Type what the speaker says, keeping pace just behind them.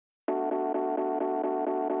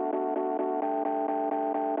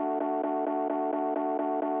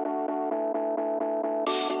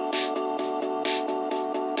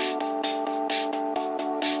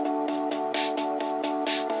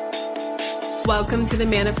Welcome to the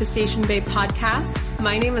Manifestation Babe podcast.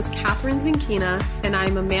 My name is Catherine Zinkina, and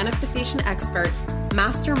I'm a manifestation expert,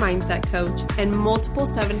 master mindset coach, and multiple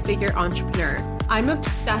seven-figure entrepreneur. I'm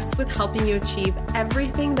obsessed with helping you achieve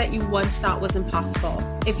everything that you once thought was impossible.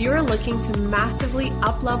 If you're looking to massively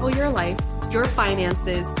up-level your life, your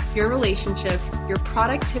finances, your relationships, your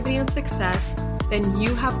productivity and success, then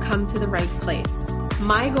you have come to the right place.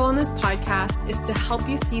 My goal in this podcast is to help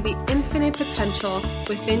you see the infinite potential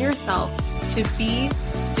within yourself to be,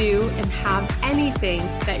 do, and have anything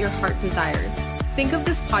that your heart desires. Think of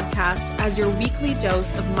this podcast as your weekly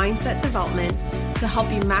dose of mindset development to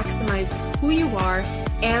help you maximize who you are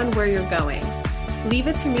and where you're going. Leave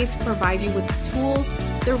it to me to provide you with the tools,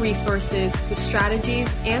 the resources, the strategies,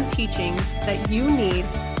 and teachings that you need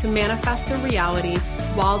to manifest a reality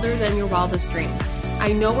wilder than your wildest dreams.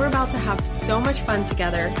 I know we're about to have so much fun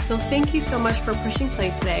together, so thank you so much for pushing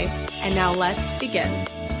play today, and now let's begin.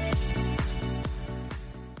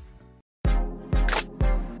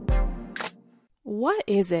 What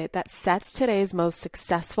is it that sets today's most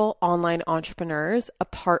successful online entrepreneurs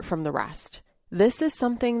apart from the rest? This is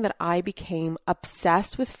something that I became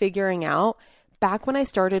obsessed with figuring out back when I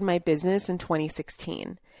started my business in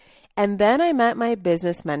 2016. And then I met my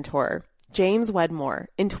business mentor, James Wedmore,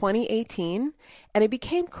 in 2018, and it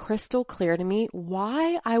became crystal clear to me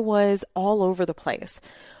why I was all over the place,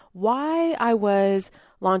 why I was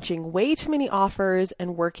launching way too many offers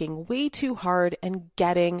and working way too hard and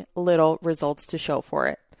getting little results to show for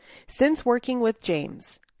it. Since working with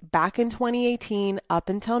James back in 2018 up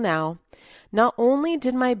until now, not only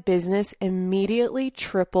did my business immediately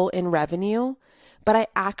triple in revenue, but I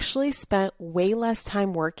actually spent way less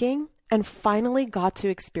time working and finally got to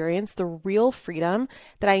experience the real freedom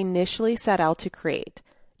that I initially set out to create.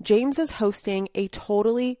 James is hosting a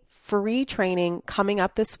totally free training coming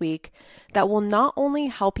up this week that will not only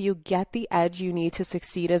help you get the edge you need to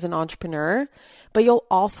succeed as an entrepreneur, but you'll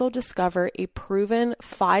also discover a proven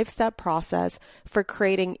 5-step process for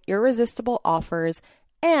creating irresistible offers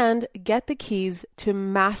and get the keys to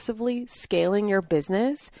massively scaling your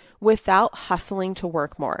business without hustling to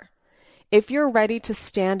work more. If you're ready to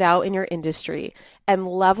stand out in your industry and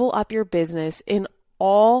level up your business in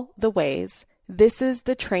all the ways, this is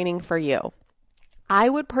the training for you. I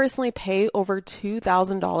would personally pay over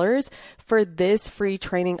 $2,000 for this free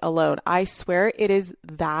training alone. I swear it is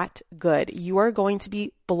that good. You are going to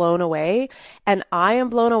be blown away, and I am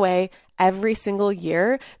blown away every single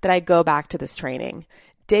year that I go back to this training.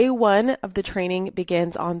 Day 1 of the training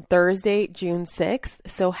begins on Thursday, June 6th.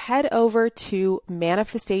 So head over to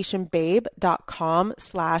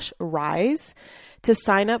manifestationbabe.com/rise to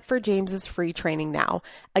sign up for James's free training now.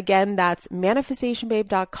 Again, that's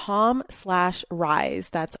manifestationbabe.com/rise.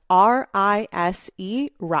 That's RISE,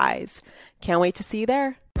 rise. Can't wait to see you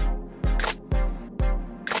there.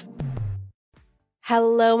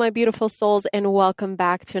 Hello, my beautiful souls, and welcome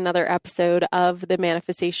back to another episode of the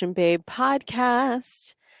Manifestation Babe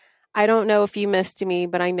podcast. I don't know if you missed me,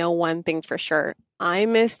 but I know one thing for sure. I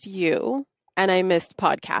missed you and I missed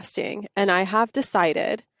podcasting. And I have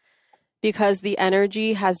decided, because the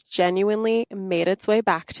energy has genuinely made its way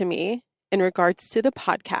back to me in regards to the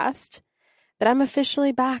podcast, that I'm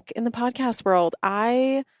officially back in the podcast world.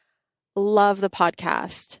 I love the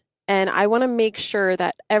podcast. And I want to make sure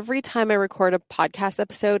that every time I record a podcast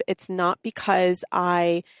episode, it's not because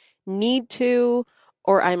I need to,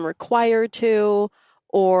 or I'm required to,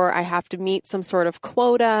 or I have to meet some sort of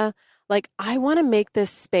quota. Like, I want to make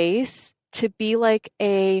this space to be like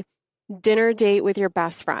a dinner date with your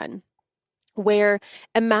best friend, where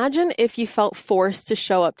imagine if you felt forced to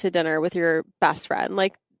show up to dinner with your best friend.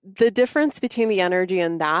 Like, the difference between the energy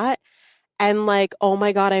and that, and like, oh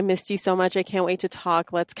my God, I missed you so much. I can't wait to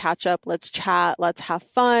talk. Let's catch up. Let's chat. Let's have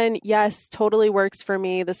fun. Yes, totally works for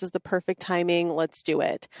me. This is the perfect timing. Let's do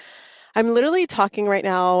it. I'm literally talking right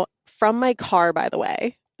now from my car, by the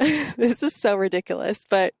way. This is so ridiculous,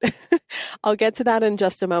 but I'll get to that in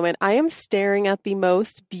just a moment. I am staring at the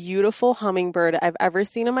most beautiful hummingbird I've ever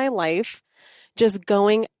seen in my life, just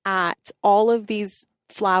going at all of these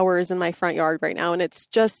flowers in my front yard right now. And it's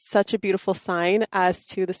just such a beautiful sign as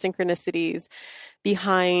to the synchronicities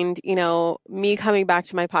behind, me coming back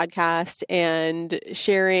to my podcast and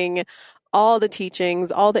sharing all the teachings,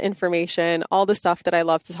 all the information, all the stuff that I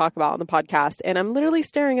love to talk about on the podcast. And I'm literally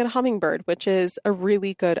staring at a hummingbird, which is a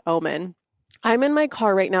really good omen. I'm in my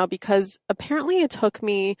car right now because apparently it took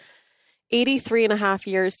me 83 and a half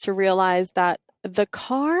years to realize that the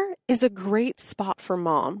car is a great spot for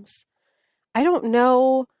moms. I don't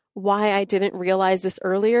know why I didn't realize this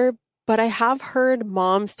earlier, but I have heard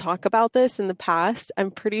moms talk about this in the past.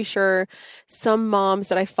 I'm pretty sure some moms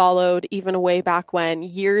that I followed even way back when,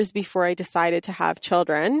 years before I decided to have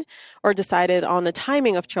children or decided on the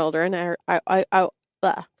timing of children,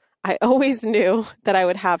 I always knew that I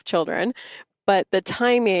would have children, but the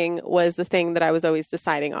timing was the thing that I was always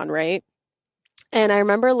deciding on, right? And I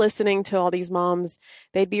remember listening to all these moms,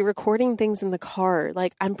 they'd be recording things in the car.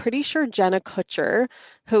 Like, I'm pretty sure Jenna Kutcher,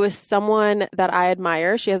 who is someone that I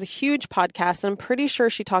admire, she has a huge podcast, and I'm pretty sure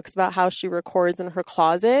she talks about how she records in her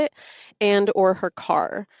closet and or her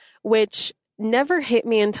car, which never hit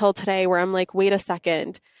me until today, where I'm like, wait a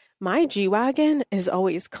second. My G-Wagon is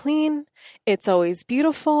always clean. It's always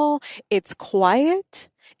beautiful. It's quiet.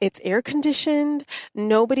 It's air conditioned.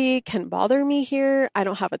 Nobody can bother me here. I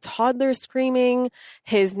don't have a toddler screaming.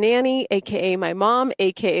 His nanny, aka my mom,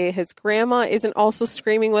 aka his grandma, isn't also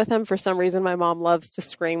screaming with him. For some reason, my mom loves to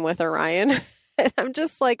scream with Orion. And I'm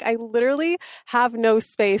just like, I literally have no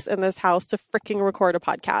space in this house to freaking record a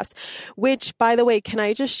podcast. Which, by the way, can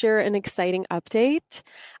I just share an exciting update?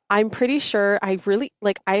 I'm pretty sure I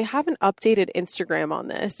haven't updated Instagram on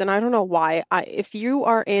this, and I don't know why. If you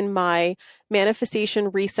are in my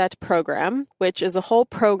Manifestation Reset program, which is a whole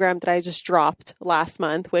program that I just dropped last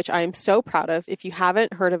month, which I am so proud of. If you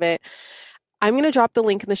haven't heard of it, I'm going to drop the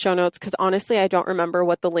link in the show notes because honestly, I don't remember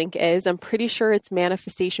what the link is. I'm pretty sure it's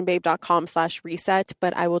manifestationbabe.com/reset,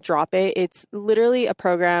 but I will drop it. It's literally a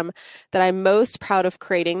program that I'm most proud of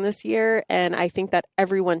creating this year. And I think that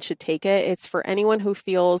everyone should take it. It's for anyone who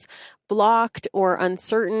feels blocked or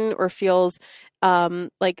uncertain or feels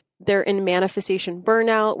like they're in manifestation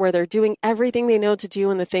burnout, where they're doing everything they know to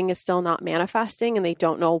do and the thing is still not manifesting and they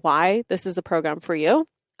don't know why. This is a program for you.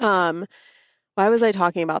 Why was I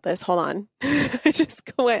talking about this? Hold on. I just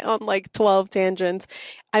went on like 12 tangents.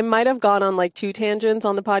 I might have gone on like 2 tangents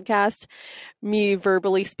on the podcast, me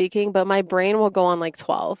verbally speaking, but my brain will go on like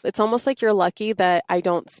 12. It's almost like you're lucky that I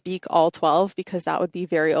don't speak all 12 because that would be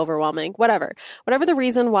very overwhelming. Whatever the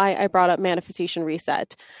reason why I brought up Manifestation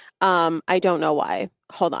Reset. I don't know why.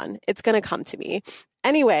 Hold on. It's going to come to me.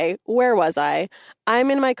 Anyway, where was I? I'm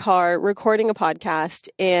in my car recording a podcast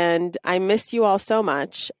and I miss you all so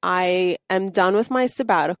much. I am done with my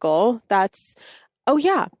sabbatical. Oh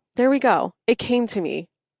yeah, there we go. It came to me.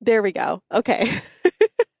 There we go. Okay.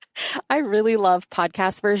 I really love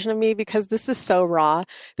podcast version of me because this is so raw.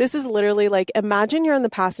 This is literally like, imagine you're in the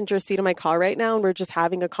passenger seat of my car right now and we're just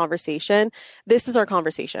having a conversation. This is our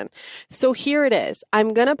conversation. So here it is.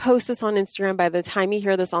 I'm going to post this on Instagram by the time you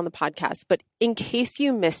hear this on the podcast. But in case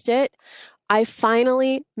you missed it, I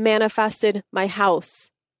finally manifested my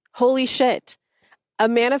house. Holy shit. A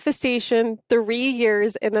manifestation, 3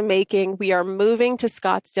 years in the making. We are moving to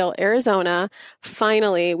Scottsdale, Arizona.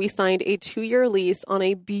 Finally, we signed a 2-year lease on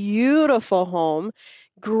a beautiful home.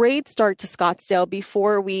 Great start to Scottsdale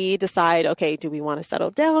before we decide, okay, do we want to settle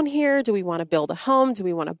down here? Do we want to build a home? Do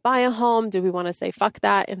we want to buy a home? Do we want to say, fuck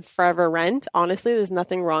that and forever rent? Honestly, there's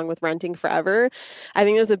nothing wrong with renting forever. I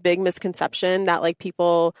think there's a big misconception that like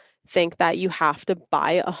people think that you have to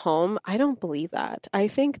buy a home. I don't believe that. I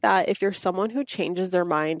think that if you're someone who changes their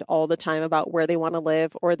mind all the time about where they want to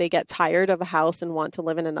live, or they get tired of a house and want to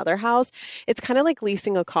live in another house, it's kind of like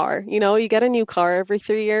leasing a car. You know, you get a new car every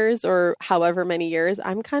 3 years or however many years.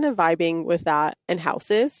 I'm kind of vibing with that in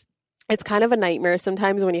houses. It's kind of a nightmare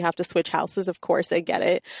sometimes when you have to switch houses. Of course, I get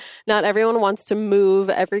it. Not everyone wants to move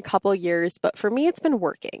every couple of years, but for me, it's been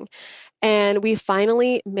working. And we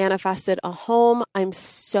finally manifested a home. I'm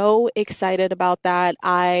so excited about that.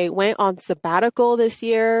 I went on sabbatical this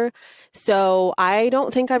year. So I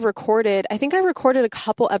don't think I've recorded. I think I recorded a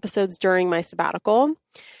couple episodes during my sabbatical,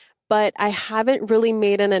 but I haven't really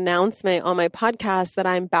made an announcement on my podcast that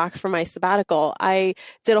I'm back from my sabbatical. I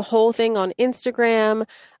did a whole thing on Instagram.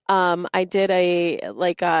 I did I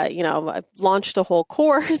launched a whole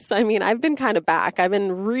course. I mean, I've been kind of back. I've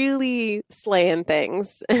been really slaying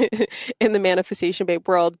things in the Manifestation Babe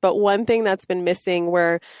world. But one thing that's been missing,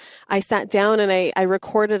 where I sat down and I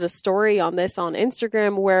recorded a story on this on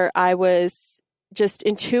Instagram where I was just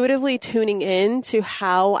intuitively tuning in to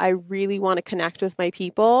how I really want to connect with my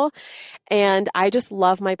people. And I just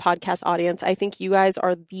love my podcast audience. I think you guys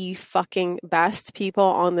are the fucking best people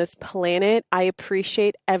on this planet. I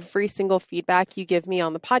appreciate every single feedback you give me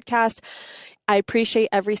on the podcast. I appreciate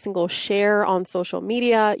every single share on social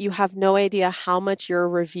media. You have no idea how much your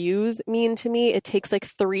reviews mean to me. It takes like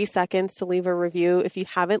 3 seconds to leave a review. If you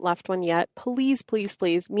haven't left one yet, please, please,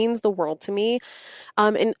 please, means the world to me.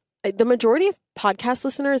 And the majority of podcast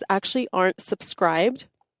listeners actually aren't subscribed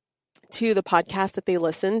to the podcast that they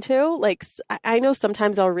listen to. Like, I know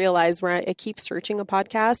sometimes I'll realize where I keep searching a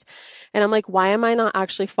podcast and I'm like, why am I not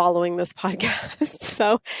actually following this podcast?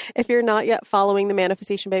 So if you're not yet following the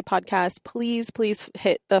Manifestation Babe podcast, please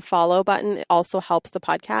hit the follow button. It also helps the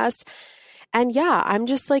podcast. And yeah, I'm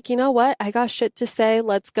just like, you know what? I got shit to say.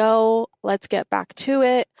 Let's go. Let's get back to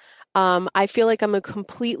it. I feel like I'm a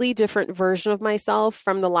completely different version of myself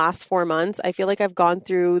from the last 4 months. I feel like I've gone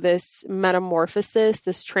through this metamorphosis,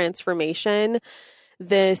 this transformation,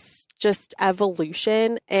 this just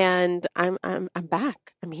evolution, and I'm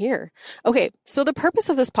back. I'm here. Okay. So the purpose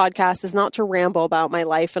of this podcast is not to ramble about my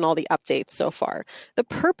life and all the updates so far. The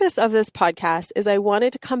purpose of this podcast is I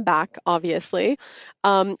wanted to come back, obviously,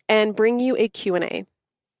 and bring you a Q&A.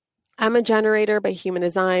 I'm a generator by human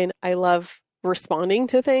design. I love responding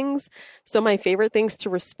to things. So my favorite things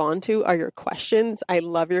to respond to are your questions. I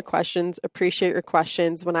love your questions, appreciate your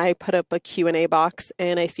questions. When I put up a Q&A box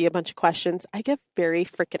and I see a bunch of questions, I get very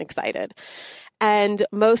freaking excited. And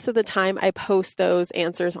most of the time I post those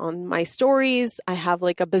answers on my stories. I have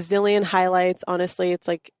like a bazillion highlights. Honestly, it's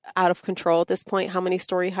like out of control at this point, how many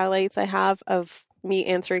story highlights I have of me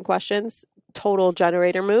answering questions. Total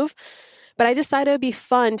generator move. But I decided it'd be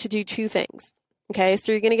fun to do 2 things. Okay,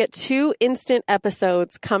 so you're going to get 2 instant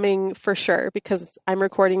episodes coming for sure because I'm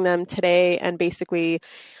recording them today and basically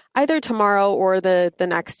either tomorrow or the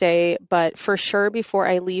next day. But for sure, before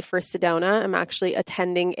I leave for Sedona, I'm actually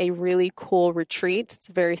attending a really cool retreat. It's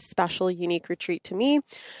a very special, unique retreat to me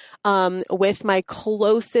with my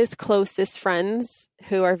closest friends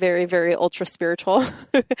who are very, very ultra spiritual.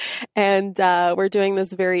 And we're doing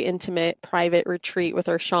this very intimate, private retreat with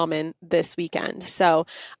our shaman this weekend. So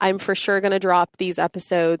I'm for sure going to drop these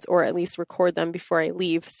episodes or at least record them before I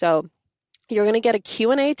leave. So you're going to get a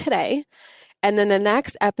Q&A today. And then the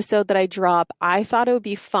next episode that I drop, I thought it would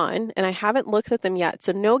be fun, and I haven't looked at them yet.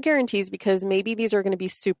 So no guarantees because maybe these are going to be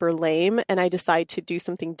super lame and I decide to do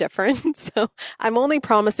something different. So I'm only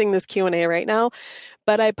promising this Q&A right now,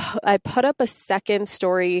 but I put up a second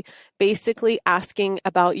story basically asking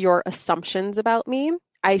about your assumptions about me.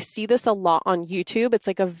 I see this a lot on YouTube. It's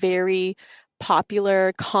like a very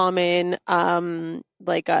popular, common,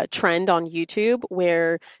 like a trend on YouTube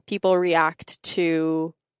where people react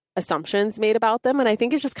to assumptions made about them. And I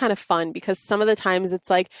think it's just kind of fun because some of the times it's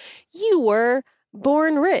like, you were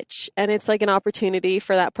born rich. And it's like an opportunity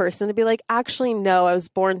for that person to be like, actually, no, I was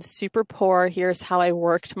born super poor. Here's how I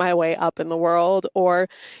worked my way up in the world. Or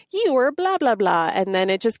you were blah, blah, blah. And then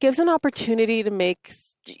it just gives an opportunity to make,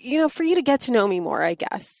 for you to get to know me more, I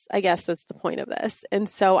guess. I guess that's the point of this. And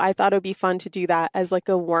so I thought it would be fun to do that as like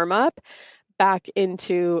a warm up back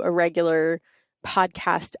into a regular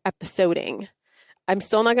podcast episoding. I'm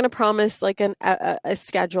still not going to promise like a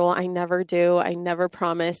schedule. I never do. I never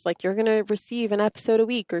promise like you're going to receive an episode a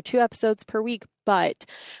week or 2 episodes per week. But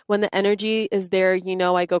when the energy is there,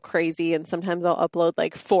 I go crazy and sometimes I'll upload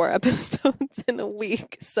like 4 episodes in a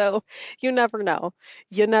week. So you never know.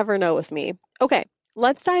 You never know with me. Okay,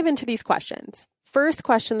 let's dive into these questions. First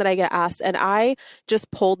question that I get asked, and I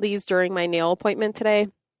just pulled these during my nail appointment today.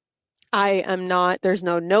 There's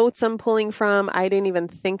no notes I'm pulling from. I didn't even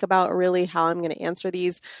think about really how I'm going to answer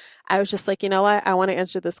these. I was just like, you know what? I want to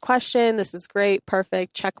answer this question. This is great.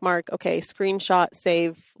 Perfect. Check mark. Okay. Screenshot,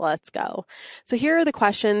 save. Let's go. So here are the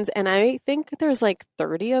questions. And I think there's like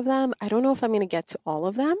 30 of them. I don't know if I'm going to get to all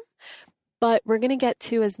of them, but we're going to get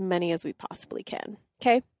to as many as we possibly can.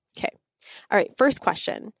 Okay. Okay. All right. First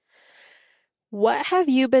question. What have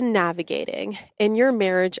you been navigating in your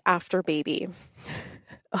marriage after baby?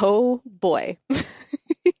 Oh boy.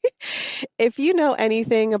 If you know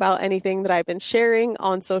anything about anything that I've been sharing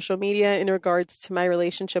on social media in regards to my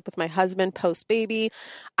relationship with my husband post-baby,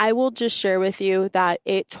 I will just share with you that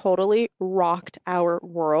it totally rocked our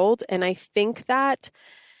world. And I think that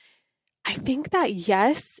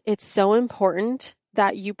yes, it's so important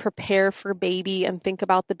that you prepare for baby and think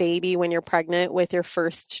about the baby when you're pregnant with your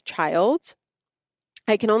first child.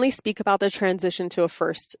 I can only speak about the transition to a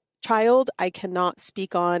first child. I cannot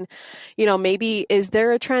speak on, maybe is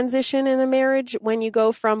there a transition in the marriage when you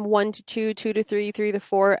go from 1 to 2, 2 to 3, 3 to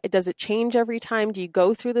 4? Does it change every time? Do you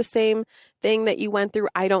go through the same thing that you went through?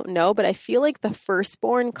 I don't know, but I feel like the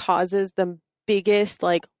firstborn causes the biggest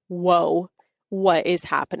like, whoa, what is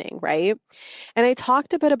happening, right? And I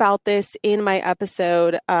talked a bit about this in my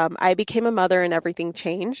episode. I became a mother and everything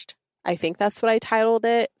changed. I think that's what I titled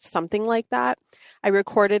it, something like that. I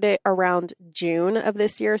recorded it around June of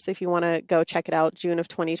this year. So if you want to go check it out, June of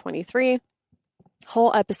 2023.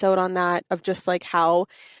 whole episode on that of just like how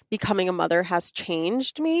becoming a mother has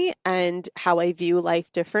changed me and how I view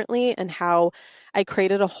life differently, and how I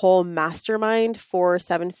created a whole mastermind for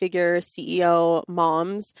 7-figure CEO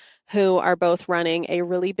moms who are both running a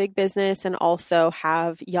really big business and also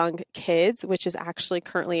have young kids, which is actually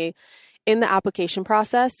currently in the application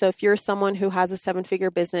process. So if you're someone who has a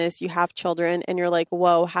 7-figure business, you have children, and you're like,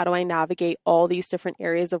 whoa, how do I navigate all these different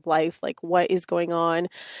areas of life? Like, what is going on?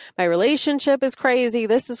 My relationship is crazy.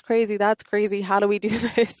 This is crazy. That's crazy. How do we do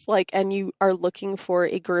this? Like, and you are looking for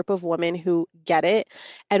a group of women who get it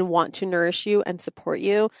and want to nourish you and support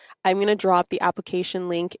you. I'm going to drop the application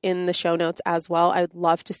link in the show notes as well. I would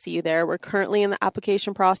love to see you there. We're currently in the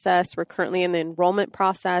application process. We're currently in the enrollment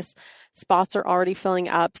process. Spots are already filling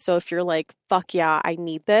up. So if you're like, fuck yeah, I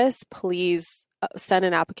need this, please send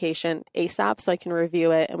an application ASAP so I can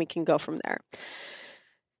review it and we can go from there.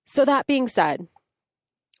 So that being said,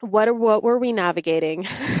 what were we navigating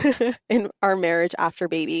in our marriage after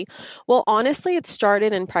baby? Well, honestly, it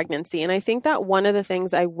started in pregnancy. And I think that one of the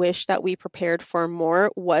things I wish that we prepared for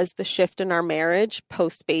more was the shift in our marriage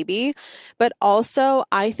post baby. But also,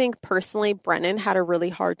 I think personally, Brennan had a really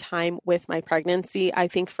hard time with my pregnancy. I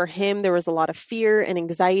think for him, there was a lot of fear and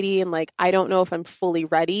anxiety and like, I don't know if I'm fully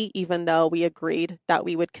ready, even though we agreed that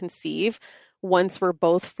we would conceive once we're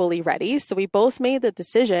both fully ready. So we both made the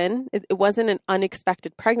decision. It wasn't an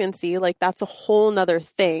unexpected pregnancy. Like that's a whole nother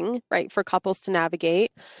thing, right? For couples to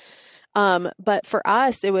navigate. But for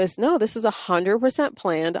us, it was, no, this is 100%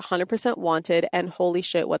 planned, 100% wanted, and holy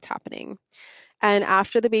shit, what's happening? And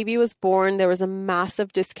after the baby was born, there was a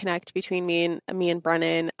massive disconnect between me and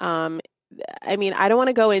Brennan. I mean, I don't want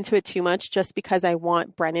to go into it too much just because I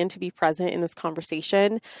want Brennan to be present in this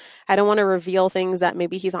conversation. I don't want to reveal things that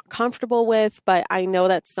maybe he's not comfortable with, but I know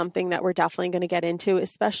that's something that we're definitely going to get into,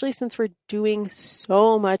 especially since we're doing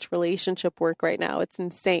so much relationship work right now. It's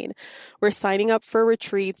insane. We're signing up for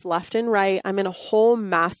retreats left and right. I'm in a whole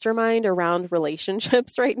mastermind around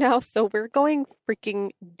relationships right now. So we're going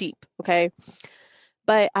freaking deep. Okay.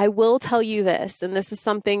 But I will tell you this, and this is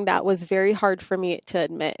something that was very hard for me to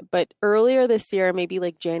admit, but earlier this year, maybe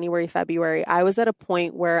like January, February, I was at a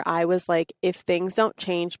point where I was like, if things don't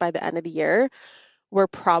change by the end of the year, we're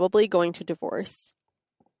probably going to divorce.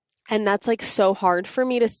 And that's like so hard for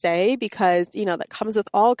me to say because, you know, that comes with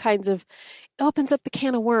all kinds of, it opens up the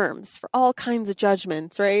can of worms for all kinds of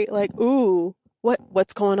judgments, right? Like, ooh,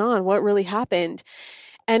 what's going on? What really happened?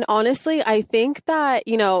 And honestly, I think that,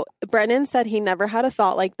 you know, Brennan said he never had a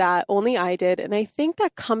thought like that. Only I did. And I think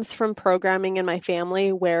that comes from programming in my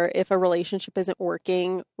family where if a relationship isn't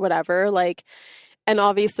working, whatever, like, and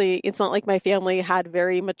obviously it's not like my family had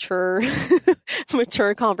very mature,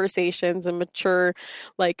 mature conversations and mature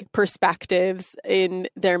like perspectives in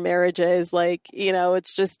their marriages. Like, you know,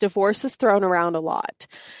 it's just divorce was thrown around a lot.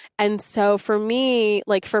 And so for me,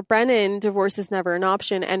 like for Brennan, divorce is never an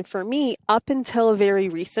option. And for me, up until very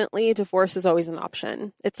recently, divorce is always an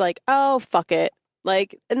option. It's like, oh, fuck it.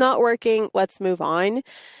 Like not working. Let's move on.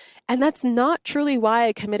 And that's not truly why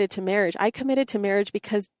I committed to marriage. I committed to marriage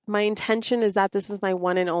because my intention is that this is my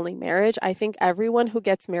one and only marriage. I think everyone who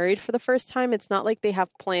gets married for the first time, it's not like they have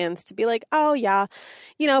plans to be like, oh yeah,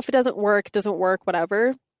 you know, if it doesn't work,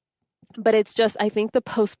 whatever. But it's just, I think the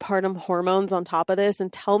postpartum hormones on top of this,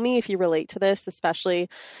 and tell me if you relate to this, especially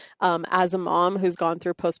as a mom who's gone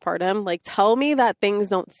through postpartum, like tell me that things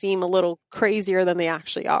don't seem a little crazier than they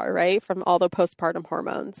actually are, right? From all the postpartum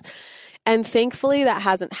hormones. And thankfully that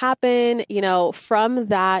hasn't happened, you know, from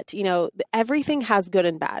that, you know, everything has good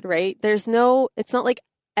and bad, right? It's not like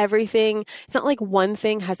it's not like one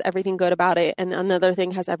thing has everything good about it and another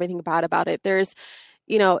thing has everything bad about it. There's,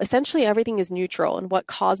 you know, essentially everything is neutral. And what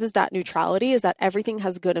causes that neutrality is that everything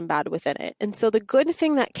has good and bad within it. And so the good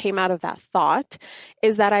thing that came out of that thought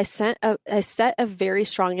is that I set a very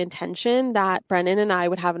strong intention that Brennan and I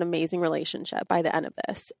would have an amazing relationship by the end of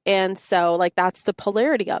this. And so like, that's the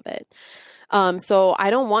polarity of it. So I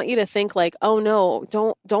don't want you to think like, oh no,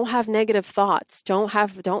 don't have negative thoughts. Don't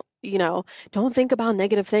think about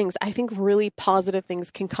negative things. I think really positive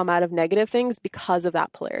things can come out of negative things because of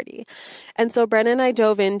that polarity. And so Brennan and I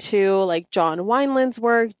dove into like John Wineland's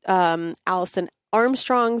work, Alison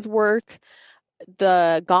Armstrong's work,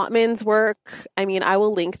 the Gottman's work. I mean, I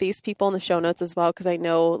will link these people in the show notes as well, because I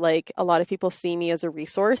know like a lot of people see me as a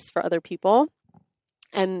resource for other people.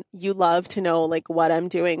 And you love to know like what I'm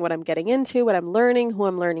doing, what I'm getting into, what I'm learning, who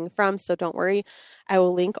I'm learning from. So don't worry. I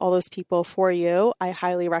will link all those people for you. I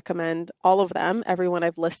highly recommend all of them, everyone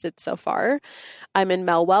I've listed so far. I'm in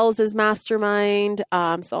Mel Wells's mastermind.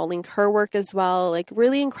 So I'll link her work as well, like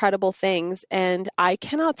really incredible things. And I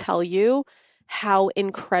cannot tell you how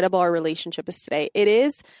incredible our relationship is today. It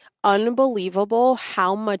is unbelievable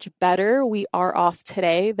how much better we are off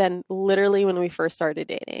today than literally when we first started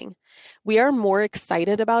dating. We are more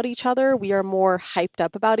excited about each other. We are more hyped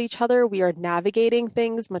up about each other. We are navigating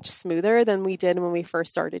things much smoother than we did when we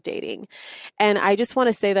first started dating. And I just want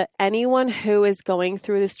to say that anyone who is going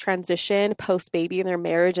through this transition post-baby in their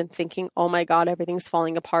marriage and thinking, oh my God, everything's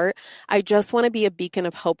falling apart, I just want to be a beacon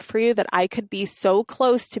of hope for you that I could be so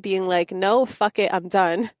close to being like, no, fuck it, I'm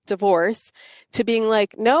done, divorce, to being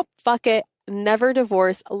like, nope, fuck it, never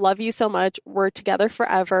divorce, love you so much, we're together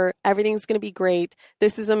forever, everything's going to be great,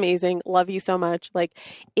 this is amazing, love you so much. Like,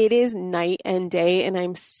 it is night and day, and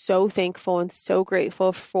I'm so thankful and so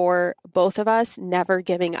grateful for both of us never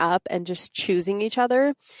giving up and just choosing each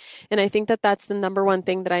other. And I think that that's the number one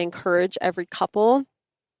thing that I encourage every couple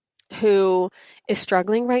who is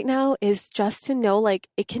struggling right now, is just to know, like,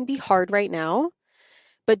 it can be hard right now,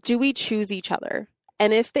 but do we choose each other?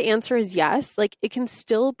 And if the answer is yes, like, it can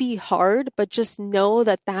still be hard, but just know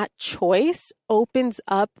that that choice opens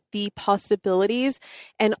up the possibilities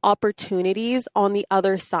and opportunities on the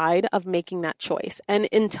other side of making that choice. And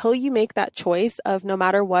until you make that choice of no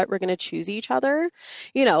matter what, we're going to choose each other,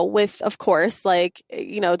 with, of course, like,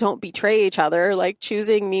 don't betray each other. Like,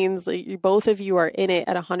 choosing means like both of you are in it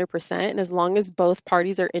at 100%. And as long as both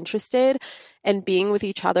parties are interested in being with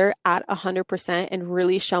each other at 100% and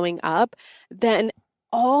really showing up, then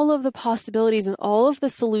all of the possibilities and all of the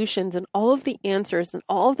solutions and all of the answers and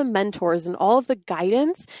all of the mentors and all of the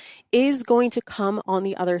guidance is going to come on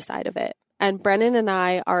the other side of it. And Brennan and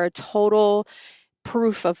I are a total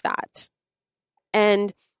proof of that.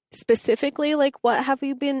 And specifically, like, what have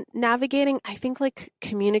we been navigating? I think like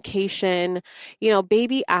communication,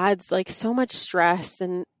 baby adds like so much stress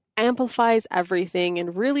and amplifies everything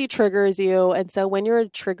and really triggers you. And so when you're in a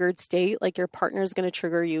triggered state, like, your partner is going to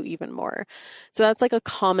trigger you even more. So that's like a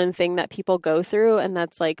common thing that people go through. And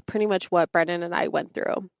that's like pretty much what Brennan and I went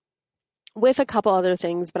through, with a couple other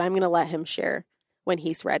things, but I'm going to let him share when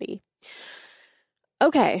he's ready.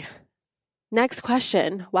 Okay. Next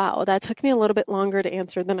question. Wow, that took me a little bit longer to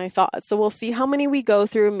answer than I thought. So we'll see how many we go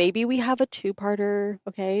through. Maybe we have a two-parter.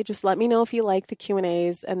 Okay, just let me know if you like the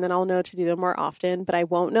Q&As, and then I'll know to do them more often. But I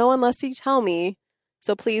won't know unless you tell me.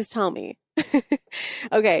 So please tell me.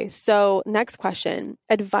 Okay, so next question.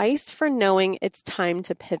 Advice for knowing it's time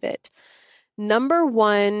to pivot. Number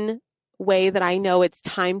one way that I know it's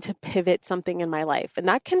time to pivot something in my life, and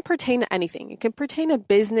that can pertain to anything. It can pertain to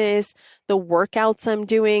business, the workouts I'm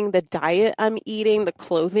doing, the diet I'm eating, the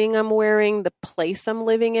clothing I'm wearing, the place I'm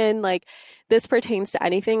living in. Like, this pertains to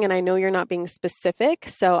anything, and I know you're not being specific,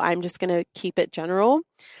 so I'm just going to keep it general.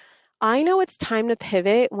 I know it's time to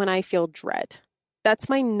pivot when I feel dread. That's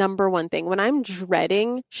my number one thing. When I'm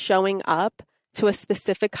dreading showing up to a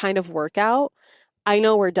specific kind of workout, I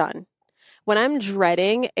know we're done. When I'm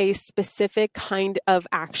dreading a specific kind of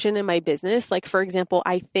action in my business, like, for example,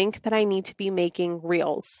 I think that I need to be making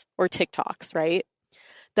reels or TikToks, right?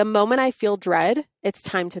 The moment I feel dread, it's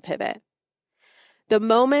time to pivot. The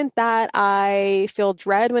moment that I feel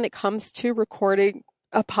dread when it comes to recording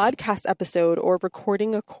a podcast episode or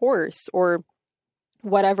recording a course or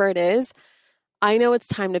whatever it is, I know it's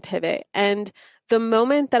time to pivot. And the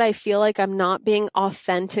moment that I feel like I'm not being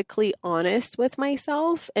authentically honest with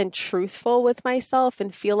myself and truthful with myself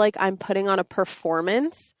and feel like I'm putting on a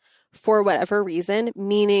performance for whatever reason,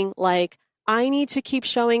 meaning like, I need to keep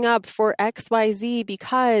showing up for XYZ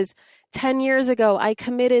because 10 years ago I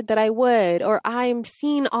committed that I would, or I'm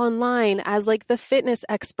seen online as like the fitness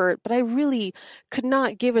expert, but I really could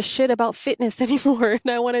not give a shit about fitness anymore.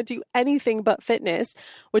 And I want to do anything but fitness,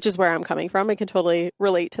 which is where I'm coming from. I can totally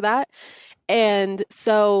relate to that. And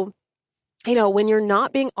so, when you're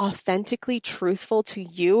not being authentically truthful to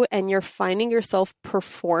you and you're finding yourself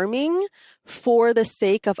performing for the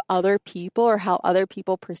sake of other people or how other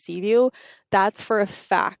people perceive you, that's for a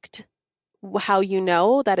fact how you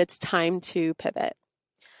know that it's time to pivot.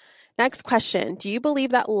 Next question. Do you believe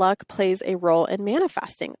that luck plays a role in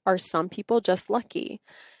manifesting? Are some people just lucky?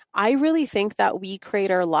 I really think that we create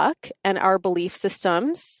our luck and our belief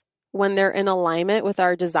systems when they're in alignment with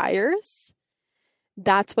our desires.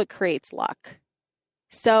 That's what creates luck.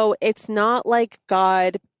 So it's not like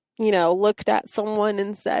God, looked at someone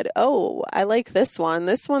and said, oh, I like this one.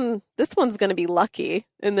 This one's going to be lucky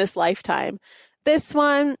in this lifetime. This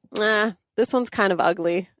one, this one's kind of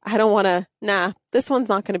ugly. I don't want to, this one's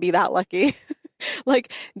not going to be that lucky.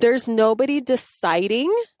 Like, there's nobody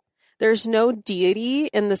deciding. There's no deity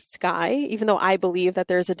in the sky, even though I believe that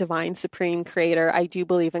there's a divine supreme creator. I do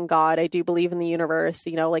believe in God. I do believe in the universe,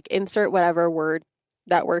 like, insert whatever word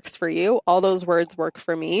that works for you. All those words work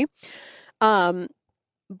for me.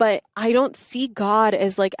 But I don't see God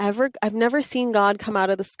as like ever, I've never seen God come out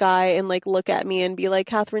of the sky and like look at me and be like,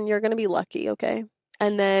 Catherine, you're going to be lucky, okay?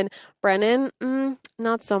 And then Brennan,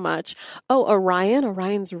 not so much. Oh,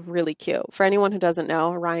 Orion's really cute. For anyone who doesn't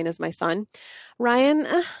know, Orion is my son. Ryan,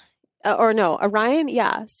 Orion,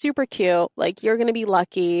 yeah, super cute. Like, you're going to be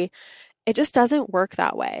lucky. It just doesn't work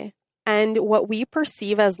that way. And what we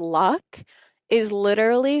perceive as luck is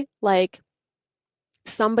literally like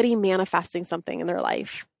somebody manifesting something in their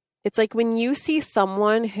life. It's like when you see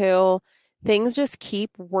someone who things just keep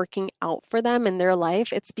working out for them in their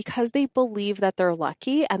life, it's because they believe that they're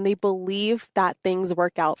lucky and they believe that things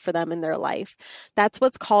work out for them in their life. That's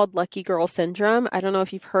what's called lucky girl syndrome. I don't know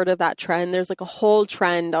if you've heard of that trend. There's like a whole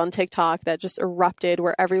trend on TikTok that just erupted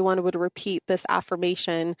where everyone would repeat this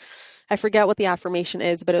affirmation. I forget what the affirmation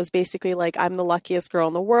is, but it was basically like, I'm the luckiest girl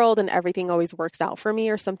in the world and everything always works out for me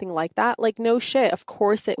or something like that. Like, no shit. Of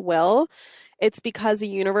course it will. It's because the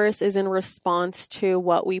universe is in response to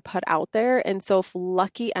what we put out there. And so if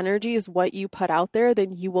lucky energy is what you put out there,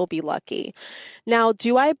 then you will be lucky. Now,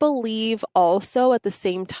 do I believe also at the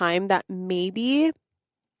same time that maybe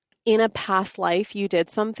in a past life you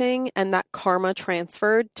did something and that karma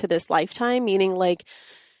transferred to this lifetime, meaning like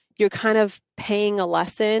you're kind of paying a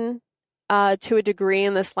lesson to a degree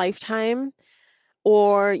in this lifetime,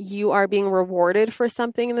 or you are being rewarded for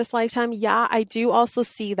something in this lifetime? Yeah, I do also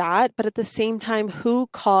see that. But at the same time, who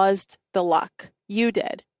caused the luck? You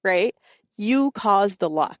did, right? You caused the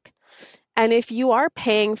luck. And if you are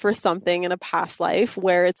paying for something in a past life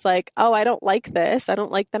where it's like, oh, I don't like this, I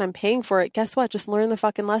don't like that I'm paying for it, guess what? Just learn the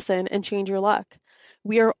fucking lesson and change your luck.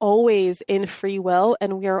 We are always in free will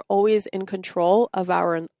and we are always in control of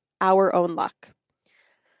our own luck.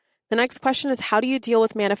 The next question is, how do you deal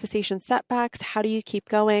with manifestation setbacks? How do you keep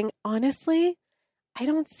going? Honestly, I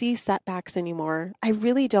don't see setbacks anymore. I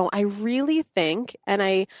really don't. I really think, and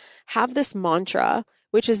I have this mantra,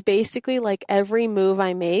 which is basically like every move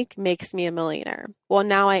I make makes me a millionaire. Well,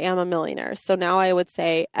 now I am a millionaire. So now I would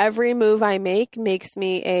say every move I make makes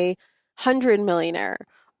me a 100 millionaire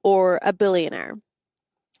or a billionaire.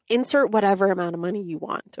 Insert whatever amount of money you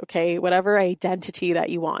want, okay? Whatever identity that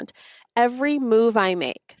you want. Every move I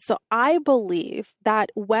make. So I believe that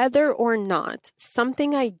whether or not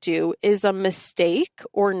something I do is a mistake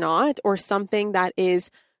or not, or something that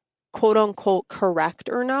is quote unquote correct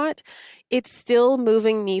or not, it's still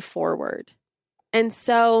moving me forward. And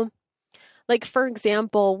so, like, for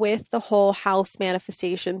example, with the whole house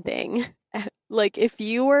manifestation thing, like if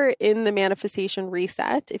you were in the manifestation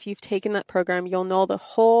reset, if you've taken that program, you'll know the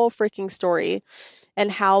whole freaking story and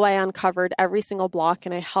how I uncovered every single block,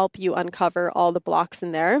 and I help you uncover all the blocks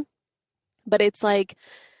in there. But it's like,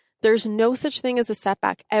 there's no such thing as a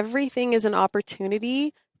setback. Everything is an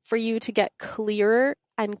opportunity for you to get clearer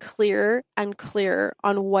and clearer and clearer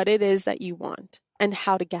on what it is that you want and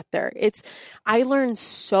how to get there. I learned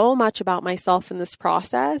so much about myself in this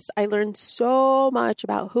process. I learned so much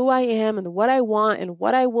about who I am and what I want and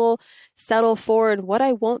what I will settle for and what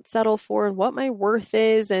I won't settle for and what my worth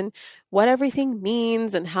is and what everything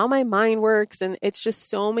means and how my mind works. And it's just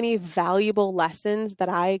so many valuable lessons that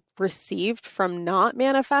I received from not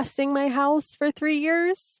manifesting my house for 3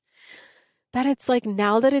 years that it's like,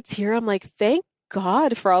 now that it's here, I'm like, thank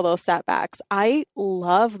God for all those setbacks. I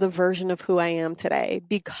love the version of who I am today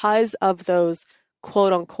because of those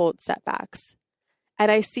quote unquote setbacks.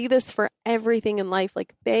 And I see this for everything in life.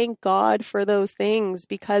 Like, thank God for those things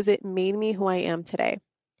because it made me who I am today.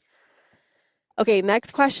 Okay,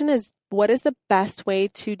 next question is, what is the best way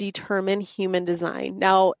to determine human design?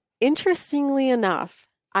 Now, interestingly enough,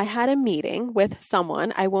 I had a meeting with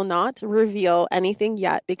someone. I will not reveal anything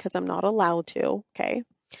yet because I'm not allowed to, okay?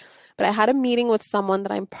 But I had a meeting with someone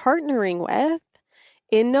that I'm partnering with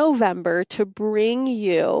in November to bring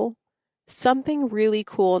you something really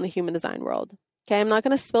cool in the human design world. Okay, I'm not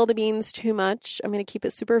going to spill the beans too much. I'm going to keep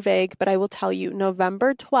it super vague, but I will tell you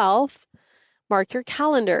November 12th, mark your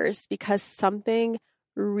calendars because something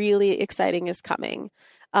really exciting is coming.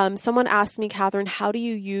 Someone asked me, Catherine, how do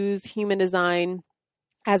you use human design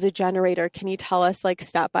as a generator? Can you tell us like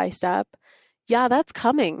step by step? Yeah, that's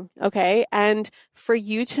coming. Okay. And for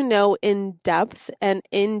you to know in depth and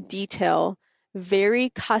in detail, very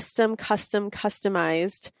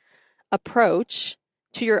customized approach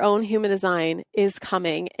to your own human design is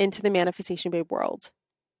coming into the Manifestation Babe world.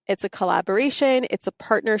 It's a collaboration. It's a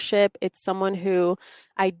partnership. It's someone who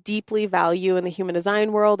I deeply value in the human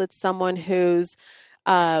design world. It's someone whose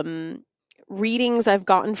readings I've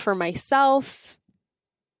gotten for myself.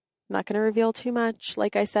 I'm not going to reveal too much,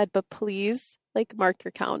 like I said, but please like mark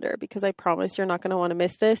your calendar because I promise you're not going to want to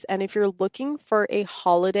miss this. And if you're looking for a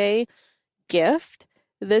holiday gift,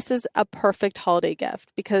 this is a perfect holiday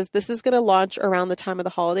gift because this is going to launch around the time of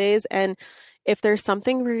the holidays. And if there's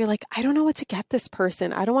something where you're like, I don't know what to get this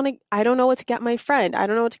person. I don't know what to get my friend. I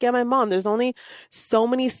don't know what to get my mom. There's only so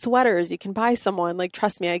many sweaters you can buy someone. Like,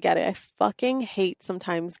 trust me, I get it. I fucking hate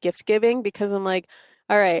sometimes gift giving because I'm like,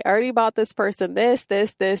 all right, I already bought this person this,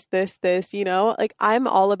 like I'm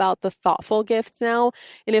all about the thoughtful gifts now.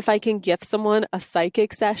 And if I can gift someone a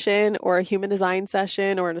psychic session or a human design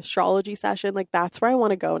session or an astrology session, like that's where I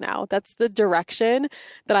want to go now. That's the direction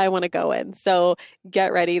that I want to go in. So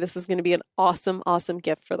get ready. This is going to be an awesome, awesome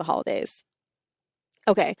gift for the holidays.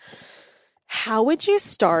 Okay. How would you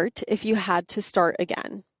start if you had to start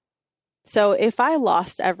again? So if I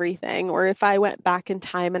lost everything or if I went back in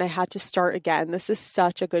time and I had to start again, this is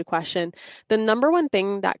such a good question. The number one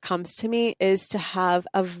thing that comes to me is to have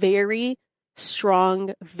a very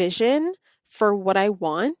strong vision for what I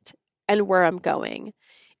want and where I'm going.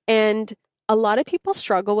 And a lot of people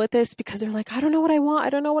struggle with this because they're like, I don't know what I want.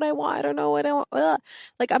 I don't know what I want. I don't know what I want. Ugh.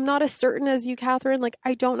 Like, I'm not as certain as you, Catherine. Like,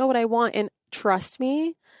 I don't know what I want. And trust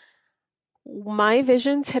me, my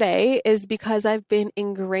vision today is because I've been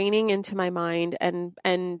ingraining into my mind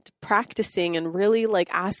and practicing and really like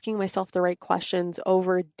asking myself the right questions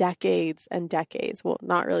over decades and decades. Well,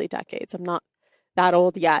 not really decades. I'm not that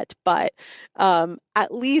old yet, but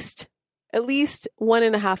at least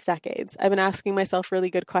 1.5 decades. I've been asking myself really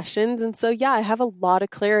good questions. And so, yeah, I have a lot of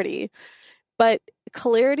clarity. But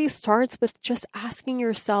clarity starts with just asking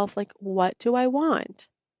yourself, like, what do I want?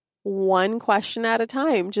 One question at a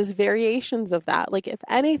time, just variations of that. Like, if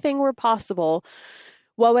anything were possible,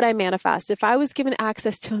 what would I manifest? If I was given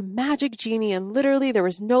access to a magic genie and literally there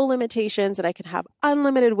was no limitations and I could have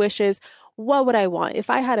unlimited wishes, what would I want?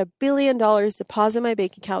 If I had $1 billion deposit in my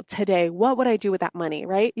bank account today, what would I do with that money,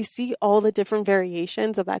 right? You see all the different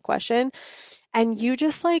variations of that question and you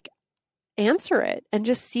just like answer it and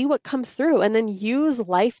just see what comes through and then use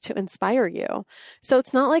life to inspire you. So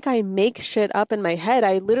it's not like I make shit up in my head.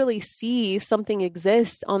 I literally see something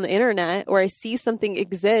exist on the internet or I see something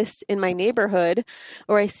exist in my neighborhood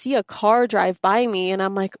or I see a car drive by me and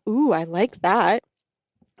I'm like, ooh, I like that.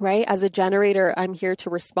 Right? As a generator, I'm here to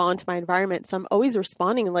respond to my environment. So I'm always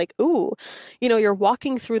responding like, ooh, you're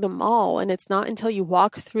walking through the mall and it's not until you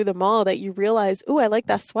walk through the mall that you realize, ooh, I like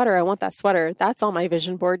that sweater. I want that sweater. That's on my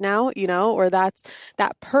vision board now, or that's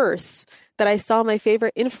that purse that I saw my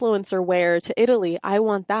favorite influencer wear to Italy. I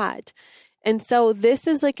want that. And so this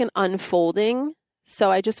is like an unfolding. So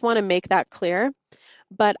I just want to make that clear.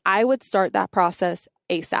 But I would start that process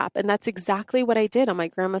ASAP. And that's exactly what I did on my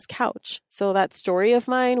grandma's couch. So that story of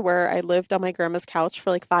mine where I lived on my grandma's couch for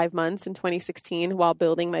like 5 months in 2016 while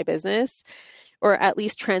building my business, or at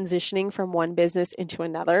least transitioning from one business into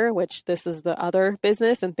another, which this is the other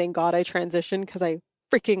business. And thank God I transitioned because I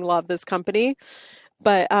freaking love this company.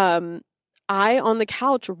 But I, on the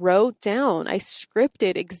couch, wrote down, I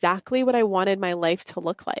scripted exactly what I wanted my life to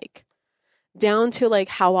look like. Down to like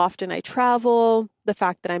how often I travel, the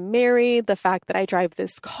fact that I'm married, the fact that I drive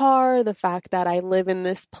this car, the fact that I live in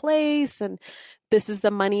this place, and this is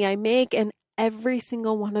the money I make. And every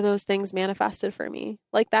single one of those things manifested for me.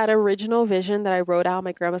 Like that original vision that I wrote out on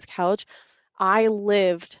my grandma's couch, I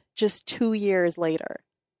lived just 2 years later.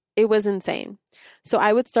 It was insane. So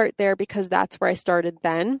I would start there because that's where I started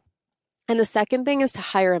then. And the second thing is to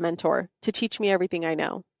hire a mentor to teach me everything I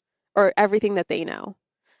know or everything that they know.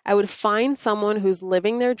 I would find someone who's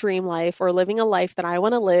living their dream life or living a life that I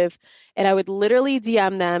want to live. And I would literally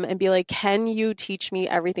DM them and be like, can you teach me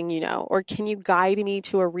everything you know? Or can you guide me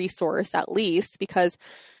to a resource at least? Because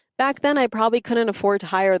back then I probably couldn't afford to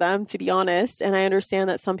hire them, to be honest. And I understand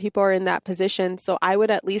that some people are in that position. So I would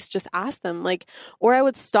at least just ask them, like, or I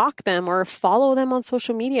would stalk them or follow them on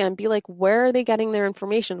social media and be like, where are they getting their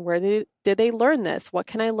information? Where did they learn this? What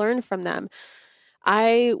can I learn from them?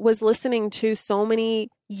 I was listening to so many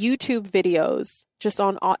YouTube videos just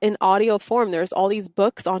in audio form. There's all these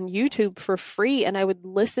books on YouTube for free, and I would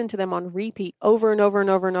listen to them on repeat over and over and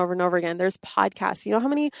over and over and over again. There's podcasts. You know how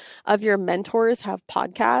many of your mentors have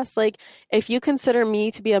podcasts? Like, if you consider me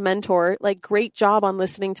to be a mentor, like, great job on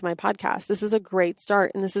listening to my podcast. This is a great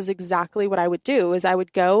start, and this is exactly what I would do. Is I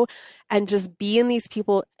would go and just be in these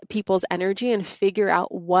people's energy and figure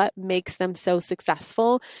out what makes them so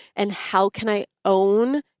successful and how can I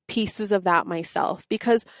own pieces of that myself.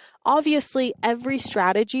 Because obviously every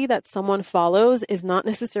strategy that someone follows is not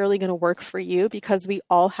necessarily going to work for you because we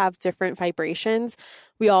all have different vibrations.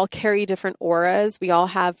 We all carry different auras. We all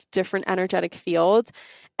have different energetic fields,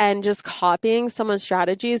 and just copying someone's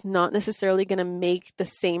strategy is not necessarily going to make the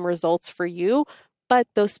same results for you. But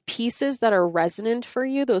those pieces that are resonant for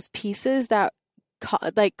you, those pieces that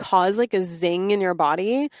cause like a zing in your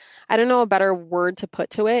body. I don't know a better word to put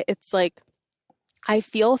to it. It's like I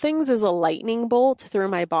feel things as a lightning bolt through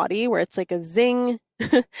my body where it's like a zing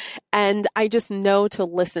and I just know to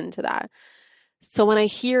listen to that. So when I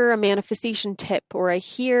hear a manifestation tip or I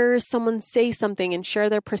hear someone say something and share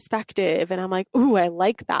their perspective and I'm like, ooh, I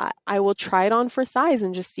like that. I will try it on for size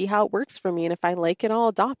and just see how it works for me. And if I like it, I'll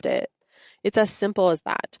adopt it. It's as simple as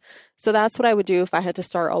that. So that's what I would do if I had to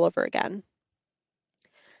start all over again.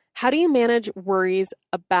 How do you manage worries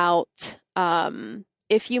about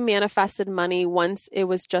if you manifested money once it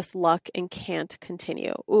was just luck and can't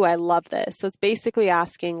continue? Ooh, I love this. So it's basically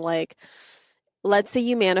asking like, let's say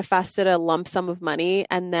you manifested a lump sum of money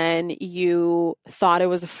and then you thought it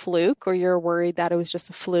was a fluke or you're worried that it was just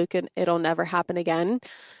a fluke and it'll never happen again.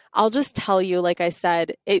 I'll just tell you, like I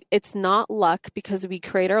said, it's not luck because we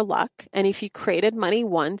create our luck. And if you created money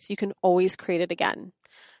once, you can always create it again.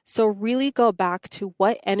 So really go back to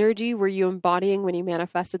what energy were you embodying when you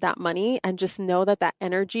manifested that money and just know that that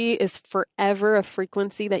energy is forever a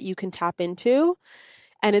frequency that you can tap into.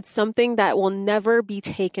 And it's something that will never be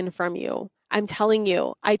taken from you. I'm telling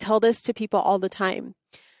you, I tell this to people all the time.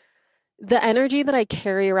 The energy that I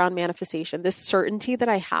carry around manifestation, this certainty that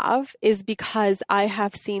I have is because I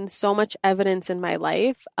have seen so much evidence in my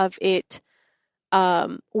life of it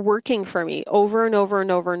working for me over and over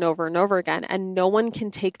and over and over and over again. And no one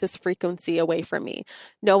can take this frequency away from me.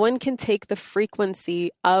 No one can take the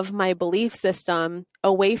frequency of my belief system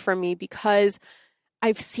away from me because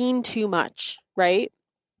I've seen too much, right?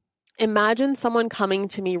 Imagine someone coming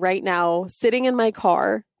to me right now, sitting in my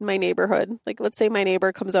car, in my neighborhood. Like, let's say my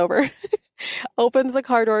neighbor comes over, opens the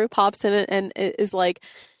car door, pops in it, and is like,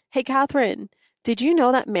 hey, Catherine, did you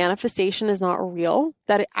know that manifestation is not real?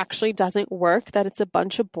 That it actually doesn't work? That it's a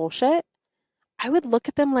bunch of bullshit? I would look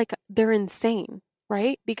at them like they're insane,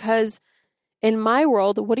 right? Because in my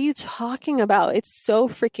world, what are you talking about? It's so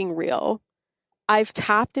freaking real. I've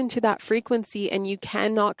tapped into that frequency and you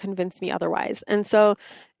cannot convince me otherwise. And so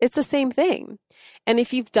it's the same thing. And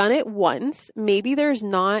if you've done it once, maybe there's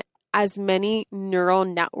not as many neural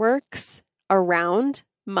networks around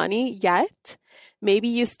money yet. Maybe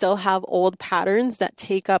you still have old patterns that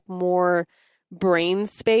take up more brain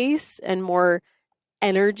space and more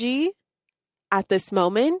energy at this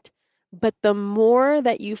moment. But the more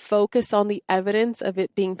that you focus on the evidence of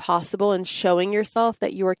it being possible and showing yourself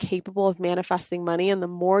that you are capable of manifesting money, and the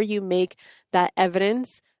more you make that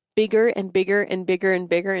evidence bigger and bigger and bigger and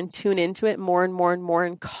bigger and tune into it more and more and more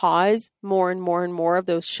and cause more and more and more of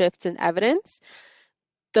those shifts in evidence,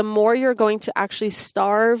 the more you're going to actually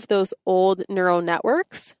starve those old neural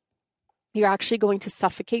networks. You're actually going to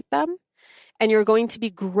suffocate them, and you're going to be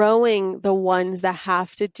growing the ones that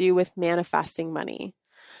have to do with manifesting money.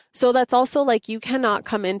 So that's also like, you cannot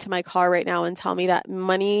come into my car right now and tell me that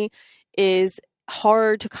money is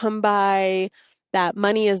hard to come by, that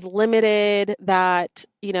money is limited, that,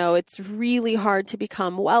 it's really hard to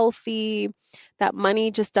become wealthy, that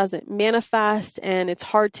money just doesn't manifest and it's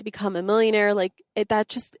hard to become a millionaire. Like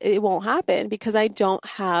it won't happen because I don't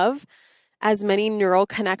have as many neural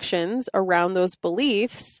connections around those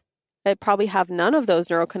beliefs. I probably have none of those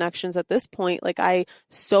neural connections at this point. Like I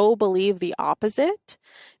so believe the opposite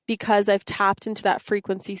because I've tapped into that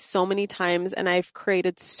frequency so many times and I've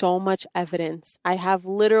created so much evidence. I have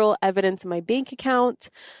literal evidence in my bank account.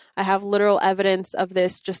 I have literal evidence of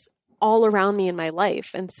this just all around me in my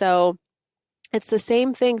life. And so it's the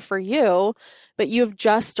same thing for you, but you've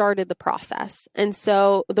just started the process. And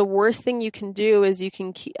so the worst thing you can do is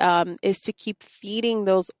is to keep feeding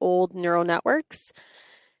those old neural networks.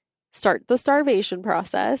 Start the starvation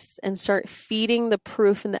process and start feeding the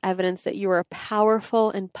proof and the evidence that you are a powerful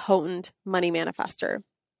and potent money manifester.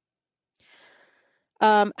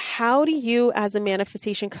 How do you, as a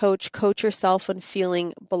manifestation coach yourself when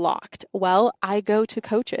feeling blocked? Well, I go to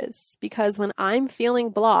coaches because when I'm feeling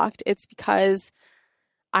blocked, it's because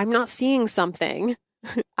I'm not seeing something.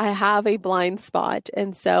 I have a blind spot.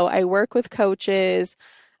 And so I work with coaches.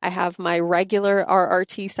 I have my regular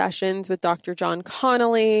RRT sessions with Dr. John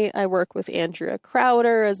Connolly. I work with Andrea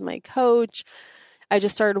Crowder as my coach. I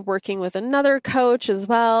just started working with another coach as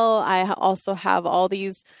well. I also have all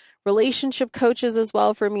these relationship coaches as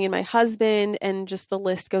well for me and my husband, and just the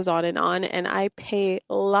list goes on. And I pay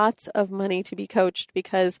lots of money to be coached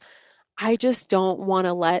because I just don't want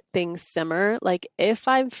to let things simmer. Like if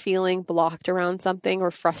I'm feeling blocked around something or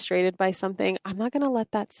frustrated by something, I'm not going to let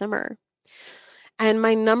that simmer. And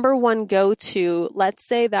my number one go-to, let's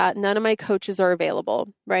say that none of my coaches are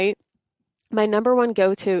available, right? My number one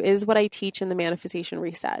go-to is what I teach in the Manifestation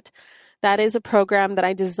Reset. That is a program that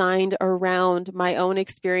I designed around my own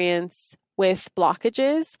experience with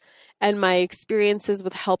blockages and my experiences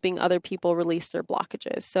with helping other people release their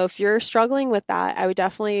blockages. So if you're struggling with that, I would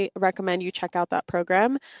definitely recommend you check out that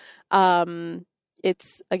program.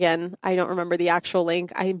 It's, again, I don't remember the actual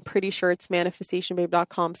link. I'm pretty sure it's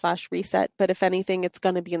manifestationbabe.com/reset, but if anything, it's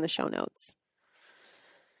going to be in the show notes.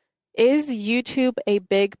 Is YouTube a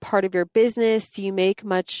big part of your business? Do you make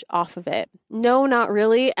much off of it? No, not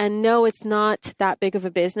really. And no, it's not that big of a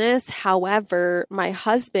business. However, my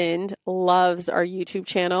husband loves our YouTube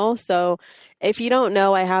channel. So if you don't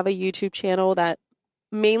know, I have a YouTube channel that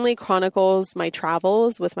mainly chronicles my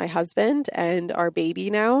travels with my husband and our baby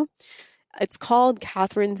now. It's called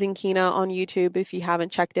Catherine Zinkina on YouTube if you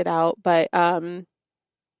haven't checked it out. But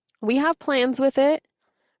we have plans with it.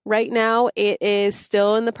 Right now, it is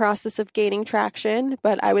still in the process of gaining traction,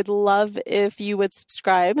 but I would love if you would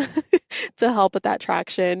subscribe to help with that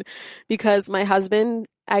traction, because my husband,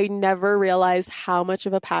 I never realized how much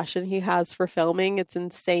of a passion he has for filming. It's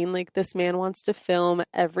insane. Like, this man wants to film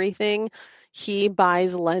everything. He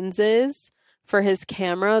buys lenses for his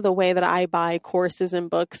camera the way that I buy courses and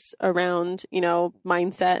books around,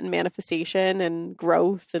 mindset and manifestation and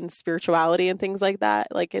growth and spirituality and things like that.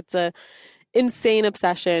 Like, it's a insane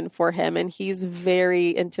obsession for him, and he's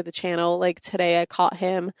very into the channel. Like, today I caught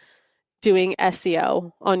him doing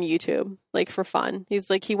SEO on YouTube, like, for fun. He's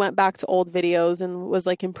like, he went back to old videos and was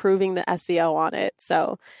like improving the SEO on it.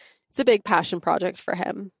 So it's a big passion project for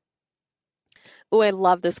him. Oh, I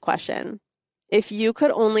love this question. If you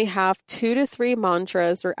could only have 2 to 3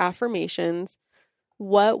 mantras or affirmations,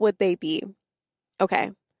 what would they be?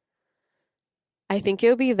 Okay. I think it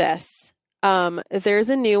would be this. There's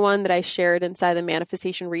a new one that I shared inside the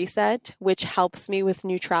Manifestation Reset, which helps me with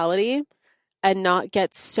neutrality and not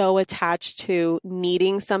get so attached to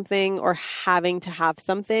needing something or having to have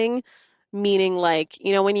something. Meaning, like,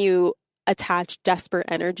 when you attach desperate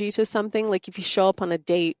energy to something, like if you show up on a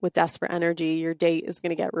date with desperate energy, your date is going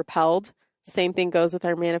to get repelled. Same thing goes with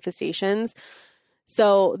our manifestations.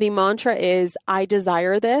 So the mantra is, I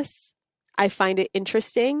desire this. I find it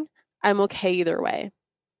interesting. I'm okay either way.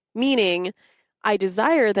 Meaning, I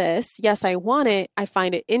desire this. Yes, I want it. I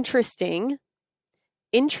find it interesting.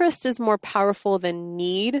 Interest is more powerful than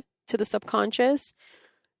need to the subconscious.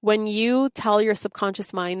 When you tell your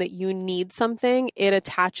subconscious mind that you need something, it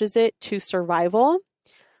attaches it to survival,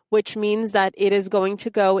 which means that it is going to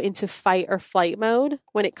go into fight or flight mode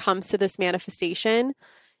when it comes to this manifestation.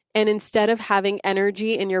 And instead of having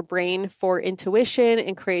energy in your brain for intuition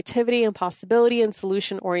and creativity and possibility and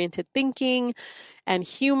solution-oriented thinking and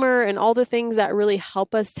humor and all the things that really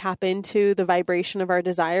help us tap into the vibration of our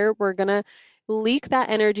desire, we're going to leak that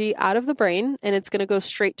energy out of the brain, and it's going to go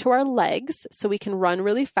straight to our legs so we can run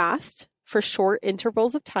really fast for short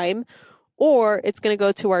intervals of time, or it's going to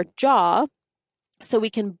go to our jaw so we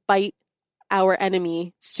can bite our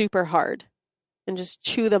enemy super hard and just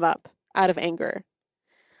chew them up out of anger.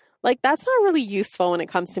 Like, that's not really useful when it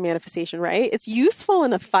comes to manifestation, right? It's useful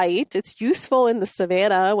in a fight. It's useful in the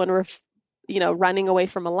savannah when we're, running away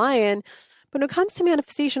from a lion. But when it comes to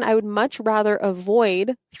manifestation, I would much rather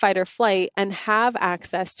avoid fight or flight and have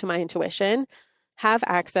access to my intuition, have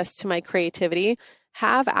access to my creativity,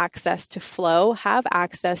 have access to flow, have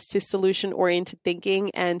access to solution-oriented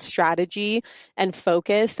thinking and strategy and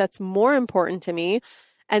focus. That's more important to me.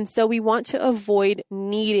 And so we want to avoid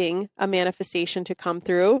needing a manifestation to come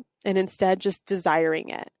through and instead just desiring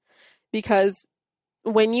it. Because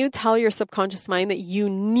when you tell your subconscious mind that you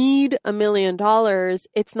need $1 million,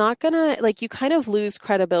 it's not gonna, like, you kind of lose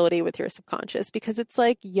credibility with your subconscious, because it's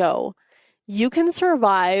like, yo, you can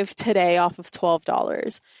survive today off of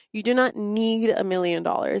 $12. You do not need $1 million.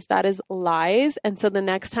 That is lies. And so the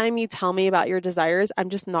next time you tell me about your desires, I'm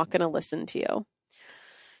just not going to listen to you.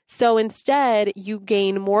 So instead, you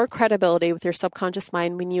gain more credibility with your subconscious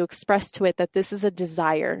mind when you express to it that this is a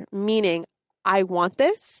desire, meaning I want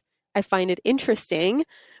this, I find it interesting,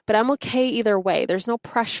 but I'm okay either way. There's no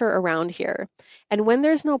pressure around here. And when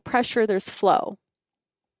there's no pressure, there's flow.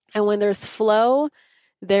 And when there's flow,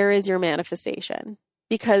 there is your manifestation,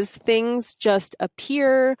 because things just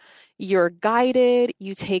appear, you're guided,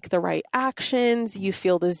 you take the right actions, you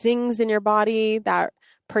feel the zings in your body that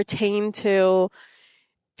pertain to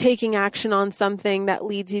taking action on something that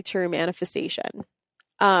leads you to your manifestation.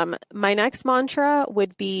 My next mantra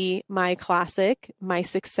would be my classic, my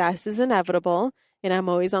success is inevitable and I'm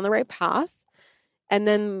always on the right path. And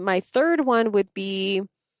then my third one would be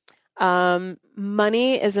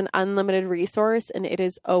money is an unlimited resource and it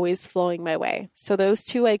is always flowing my way. So those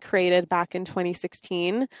two I created back in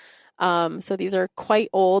 2016. So these are quite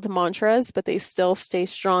old mantras, but they still stay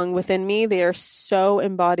strong within me. They are so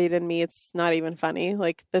embodied in me. It's not even funny.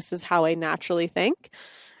 Like, this is how I naturally think.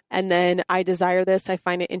 And then I desire this. I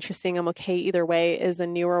find it interesting. I'm okay either way is a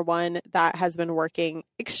newer one that has been working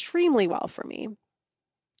extremely well for me.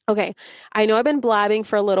 Okay. I know I've been blabbing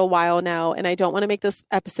for a little while now, and I don't want to make this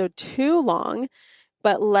episode too long,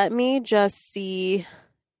 but let me just see.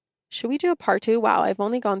 Should we do a part 2? Wow. I've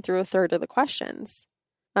only gone through a third of the questions.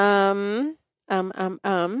 Let me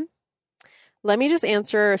just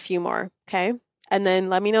answer a few more. Okay. And then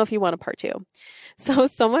let me know if you want a part 2. So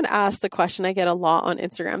someone asked a question I get a lot on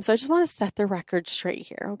Instagram. So I just want to set the record straight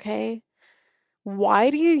here. Okay. Why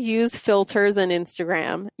do you use filters on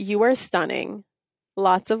Instagram? You are stunning.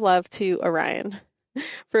 Lots of love to Orion.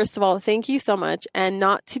 First of all, thank you so much. And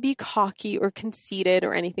not to be cocky or conceited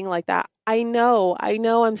or anything like that. I know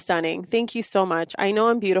I'm stunning. Thank you so much. I know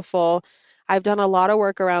I'm beautiful. I've done a lot of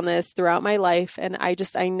work around this throughout my life. And I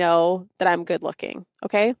know that I'm good looking.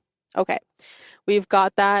 Okay. Okay. We've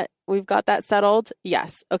got that settled.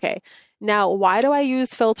 Yes. Okay. Now, why do I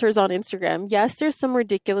use filters on Instagram? Yes, there's some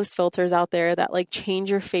ridiculous filters out there that like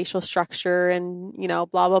change your facial structure and, blah,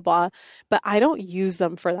 blah, blah. But I don't use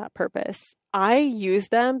them for that purpose. I use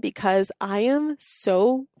them because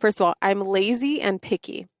first of all, I'm lazy and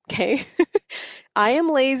picky. Okay. I am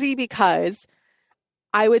lazy because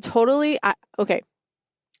I would okay.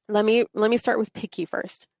 Let me start with picky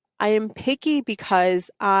first. I am picky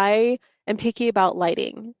because I am picky about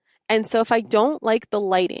lighting. And so if I don't like the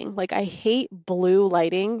lighting, like I hate blue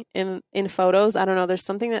lighting in photos. I don't know. There's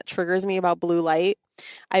something that triggers me about blue light.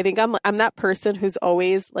 I think I'm that person who's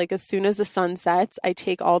always like, as soon as the sun sets, I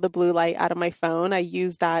take all the blue light out of my phone. I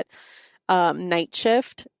use that night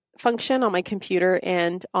shift function on my computer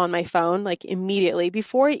and on my phone, like immediately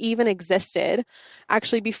before it even existed.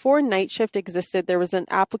 Actually, before night shift existed, there was an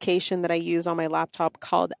application that I use on my laptop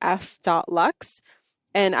called f.lux,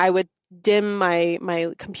 and I would dim my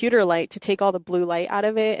computer light to take all the blue light out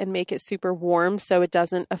of it and make it super warm so it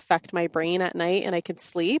doesn't affect my brain at night and I can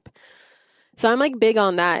sleep. So I'm like big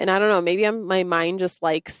on that. And I don't know, maybe my mind just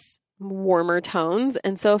likes warmer tones.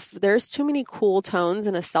 And so if there's too many cool tones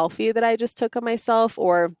in a selfie that I just took of myself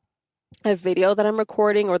or a video that I'm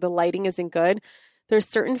recording or the lighting isn't good, there's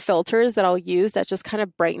certain filters that I'll use that just kind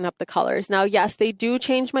of brighten up the colors. Now, yes, they do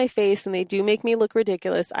change my face and they do make me look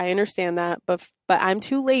ridiculous. I understand that, but I'm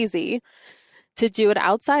too lazy to do it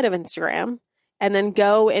outside of Instagram and then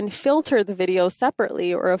go and filter the video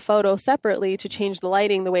separately or a photo separately to change the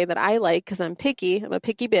lighting the way that I like because I'm picky. I'm a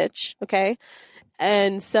picky bitch, okay?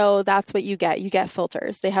 And so that's what you get. You get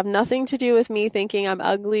filters. They have nothing to do with me thinking I'm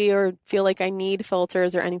ugly or feel like I need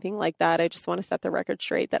filters or anything like that. I just want to set the record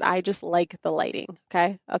straight that I just like the lighting.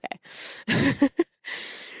 Okay. Okay.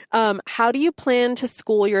 How do you plan to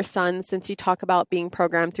school your son since you talk about being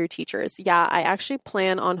programmed through teachers? Yeah, I actually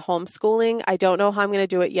plan on homeschooling. I don't know how I'm going to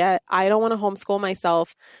do it yet. I don't want to homeschool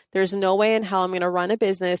myself. There's no way in hell I'm going to run a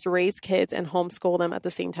business, raise kids, and homeschool them at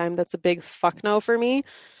the same time. That's a big fuck no for me.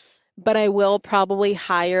 But I will probably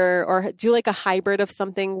hire or do like a hybrid of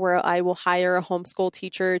something where I will hire a homeschool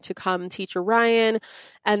teacher to come teach Orion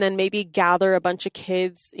and then maybe gather a bunch of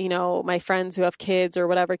kids, my friends who have kids or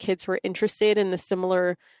whatever, kids who are interested in the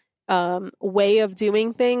similar way of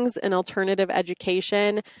doing things, an alternative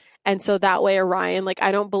education. And so that way Orion, like,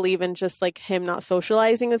 I don't believe in just like him not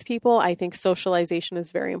socializing with people. I think socialization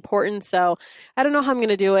is very important. So I don't know how I'm going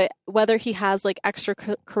to do it, whether he has like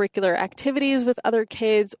extracurricular activities with other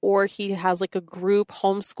kids or he has like a group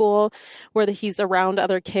homeschool where he's around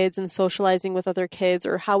other kids and socializing with other kids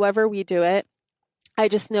or however we do it. I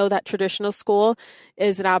just know that traditional school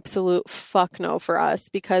is an absolute fuck no for us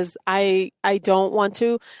because I don't want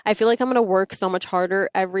to. I feel like I'm going to work so much harder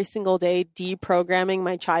every single day deprogramming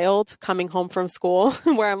my child coming home from school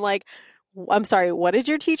where I'm like, I'm sorry, what did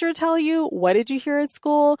your teacher tell you? What did you hear at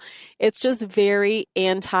school? It's just very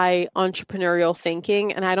anti-entrepreneurial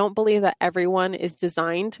thinking. And I don't believe that everyone is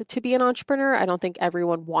designed to be an entrepreneur. I don't think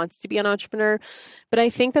everyone wants to be an entrepreneur. But I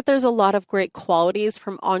think that there's a lot of great qualities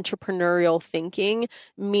from entrepreneurial thinking,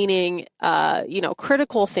 meaning,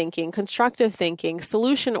 critical thinking, constructive thinking,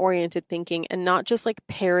 solution-oriented thinking, and not just like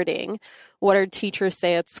parroting what our teachers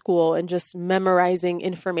say at school and just memorizing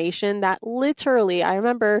information that literally, I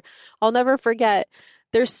remember, I'll never forget,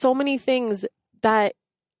 there's so many things that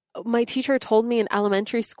my teacher told me in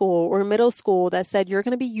elementary school or middle school that said, you're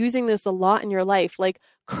going to be using this a lot in your life, like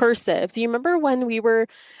cursive. Do you remember when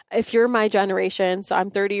if you're my generation, so I'm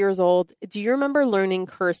 30 years old, do you remember learning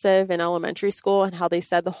cursive in elementary school and how they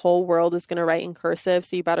said the whole world is going to write in cursive,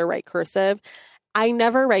 so you better write cursive? I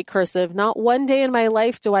never write cursive. Not one day in my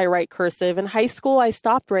life do I write cursive. In high school, I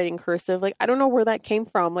stopped writing cursive. Like, I don't know where that came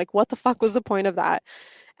from. Like, what the fuck was the point of that?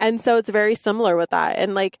 And so it's very similar with that.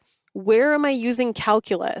 And like, where am I using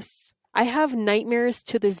calculus? I have nightmares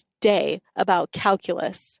to this day about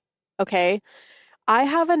calculus. Okay. I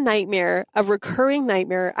have a nightmare, a recurring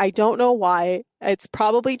nightmare. I don't know why. It's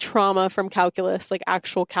probably trauma from calculus, like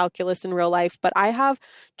actual calculus in real life, but I have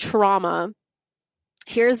trauma.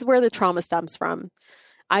 Here's where the trauma stems from.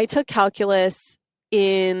 I took calculus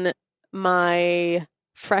in my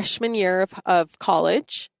freshman year of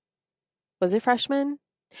college. Was it freshman?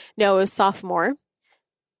 No, it was sophomore.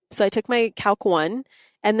 So I took my Calc 1.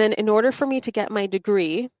 And then in order for me to get my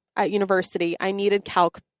degree at university, I needed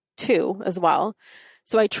Calc 2 as well.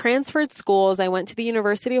 So I transferred schools. I went to the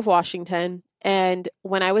University of Washington. And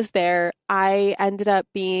when I was there, I ended up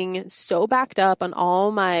being so backed up on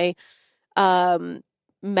all my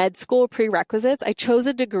med school prerequisites. I chose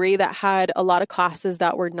a degree that had a lot of classes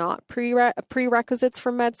that were not prerequisites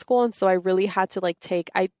for med school. And so I really had to like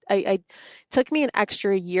I took me an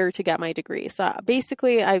extra year to get my degree. So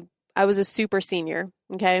basically I was a super senior.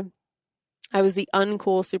 Okay. I was the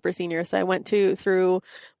uncool super senior. So I went through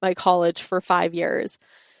my college for 5 years.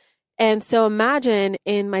 And so imagine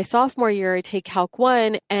in my sophomore year, I take Calc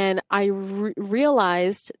 1 and I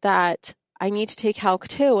realized that I need to take Calc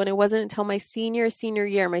 2. And it wasn't until my senior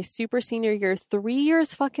year, my super senior year, 3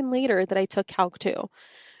 years fucking later that I took Calc 2.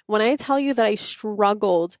 When I tell you that I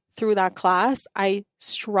struggled through that class, I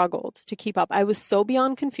struggled to keep up. I was so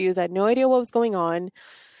beyond confused. I had no idea what was going on.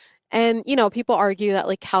 And, you know, people argue that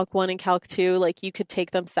like Calc 1 and Calc 2, like you could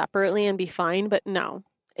take them separately and be fine, but no,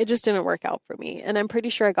 it just didn't work out for me. And I'm pretty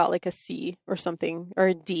sure I got like a C or something, or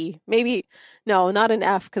a D, maybe, no, not an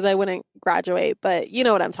F because I wouldn't graduate, but you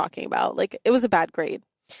know what I'm talking about. Like it was a bad grade.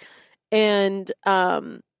 And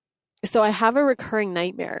so I have a recurring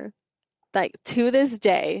nightmare. Like to this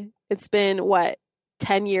day, it's been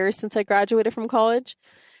 10 years since I graduated from college.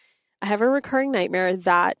 I have a recurring nightmare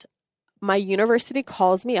that my university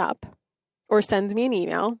calls me up or sends me an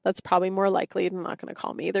email. That's probably more likely. They're not going to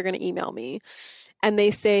call me. They're going to email me. And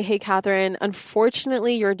they say, hey, Catherine,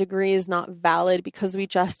 unfortunately, your degree is not valid because we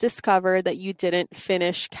just discovered that you didn't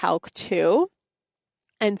finish Calc 2.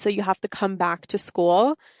 And so you have to come back to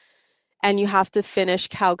school and you have to finish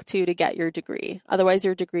Calc 2 to get your degree. Otherwise,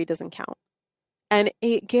 your degree doesn't count. And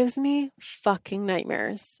it gives me fucking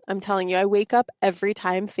nightmares. I'm telling you, I wake up every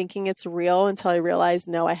time thinking it's real until I realize,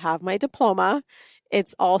 no, I have my diploma.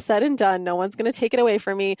 It's all said and done. No one's going to take it away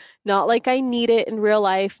from me. Not like I need it in real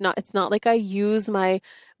life. It's not like I use my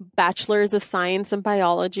bachelor's of science and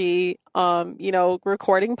biology,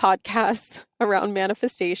 recording podcasts around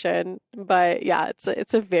manifestation. But yeah,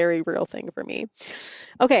 it's a very real thing for me.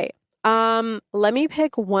 Okay. Let me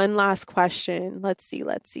pick one last question. Let's see.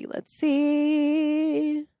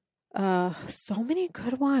 So many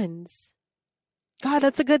good ones. God,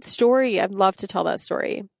 that's a good story. I'd love to tell that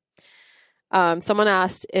story. Someone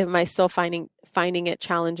asked, am I still finding it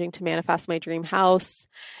challenging to manifest my dream house?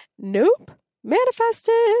 Nope.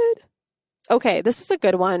 Manifested. Okay, this is a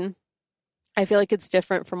good one. I feel like it's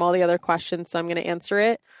different from all the other questions, so I'm going to answer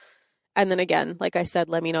it. And then again, like I said,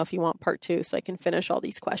 let me know if you want part 2 so I can finish all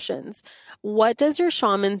these questions. What does your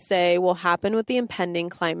shaman say will happen with the impending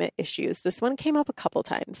climate issues? This one came up a couple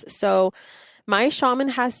times. So my shaman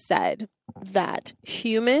has said that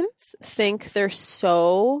humans think they're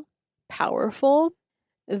so powerful.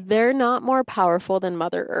 They're not more powerful than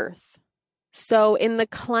Mother Earth. So in the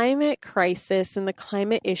climate crisis and the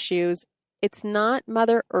climate issues, it's not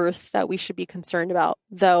Mother Earth that we should be concerned about,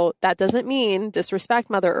 though that doesn't mean disrespect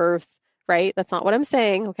Mother Earth, right? That's not what I'm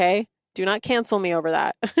saying, okay? Do not cancel me over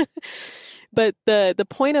that. But the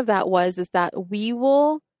point of that is that we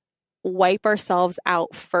will wipe ourselves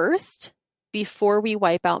out first before we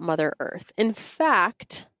wipe out Mother Earth. In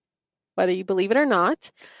fact, whether you believe it or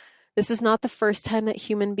not, this is not the first time that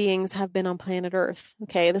human beings have been on planet Earth,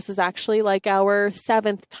 okay? This is actually like our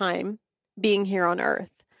 7th time being here on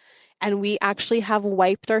Earth. And we actually have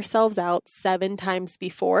wiped ourselves out 7 times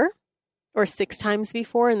before, or 6 times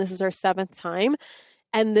before, and this is our 7th time.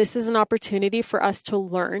 And this is an opportunity for us to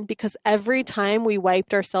learn, because every time we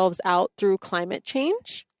wiped ourselves out through climate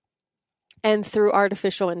change and through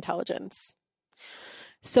artificial intelligence.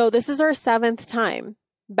 So this is our 7th time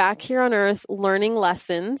back here on Earth, learning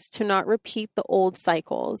lessons to not repeat the old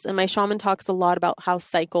cycles. And my shaman talks a lot about how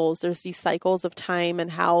there's these cycles of time and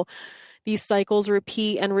how these cycles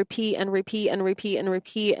repeat and repeat and repeat and repeat and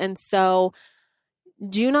repeat. And so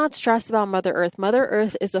do not stress about Mother Earth. Mother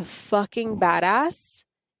Earth is a fucking badass,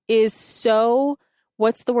 is so,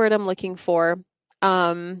 what's the word I'm looking for?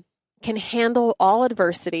 can handle all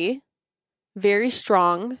adversity, very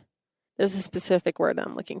strong. There's a specific word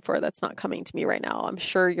I'm looking for that's not coming to me right now. I'm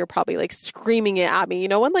sure you're probably like screaming it at me. You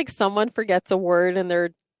know, when like someone forgets a word and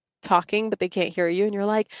they're talking, but they can't hear you and you're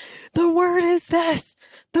like, the word is this,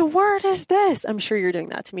 the word is this. I'm sure you're doing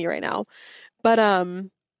that to me right now. But,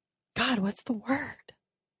 God, what's the word?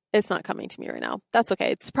 It's not coming to me right now. That's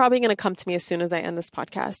okay. It's probably going to come to me as soon as I end this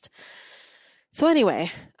podcast. So anyway,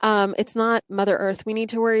 it's not Mother Earth we need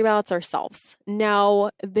to worry about, it's ourselves.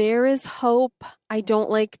 Now, there is hope. I don't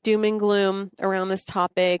like doom and gloom around this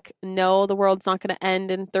topic. No, the world's not going to end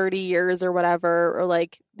in 30 years or whatever, or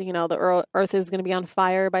like, you know, the Earth is going to be on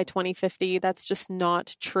fire by 2050. That's just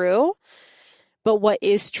not true. But what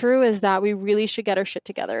is true is that we really should get our shit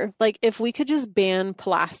together. Like, if we could just ban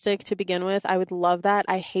plastic to begin with, I would love that.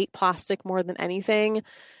 I hate plastic more than anything.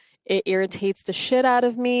 It irritates the shit out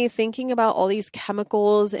of me. Thinking about all these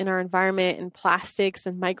chemicals in our environment and plastics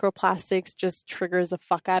and microplastics just triggers the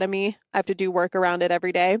fuck out of me. I have to do work around it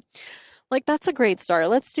every day. Like, that's a great start.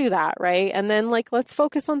 Let's do that, right? And then like, let's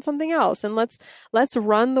focus on something else and let's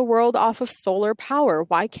run the world off of solar power.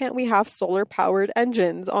 Why can't we have solar powered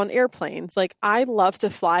engines on airplanes? Like, I love to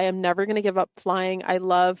fly. I'm never going to give up flying. I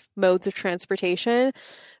love modes of transportation.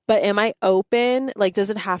 But am I open? Like, does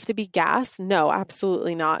it have to be gas? No,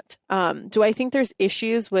 absolutely not. Do I think there's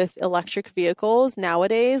issues with electric vehicles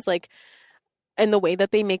nowadays? Like, and the way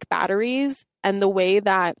that they make batteries and the way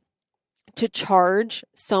that to charge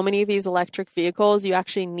so many of these electric vehicles, you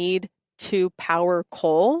actually need to power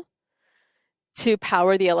coal to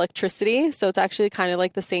power the electricity. So it's actually kind of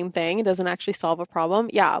like the same thing. It doesn't actually solve a problem.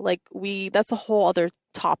 Yeah, like that's a whole other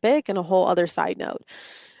topic and a whole other side note.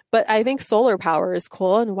 But I think solar power is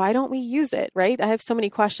cool, and why don't we use it, right? I have so many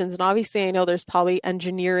questions, and obviously I know there's probably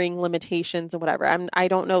engineering limitations and whatever. I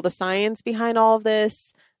don't know the science behind all of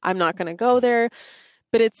this. I'm not going to go there.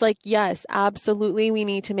 But it's like, yes, absolutely, we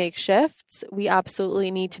need to make shifts. We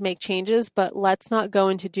absolutely need to make changes, but let's not go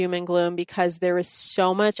into doom and gloom, because there is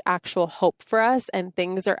so much actual hope for us, and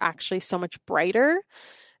things are actually so much brighter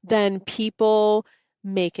than people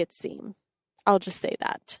make it seem. I'll just say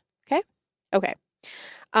that. Okay? Okay.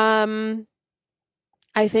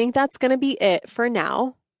 I think that's going to be it for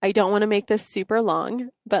now. I don't want to make this super long,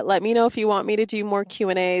 but let me know if you want me to do more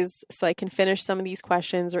Q&As so I can finish some of these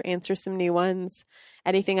questions or answer some new ones.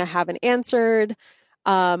 Anything I haven't answered.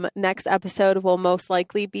 Next episode will most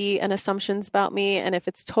likely be an assumptions about me. And if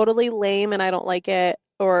it's totally lame and I don't like it,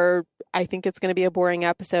 or I think it's going to be a boring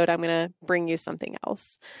episode, I'm going to bring you something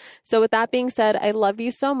else. So with that being said, I love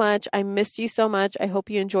you so much. I missed you so much. I hope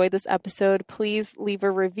you enjoyed this episode. Please leave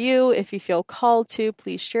a review if you feel called to.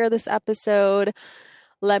 Please share this episode.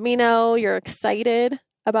 Let me know you're excited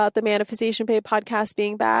about the Manifestation Babe podcast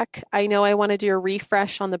being back. I know I want to do a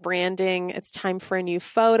refresh on the branding. It's time for a new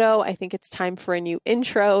photo. I think it's time for a new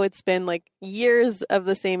intro. It's been like years of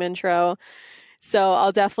the same intro. So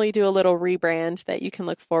I'll definitely do a little rebrand that you can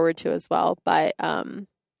look forward to as well. But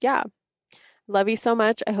yeah, love you so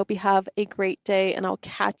much. I hope you have a great day, and I'll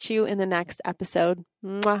catch you in the next episode.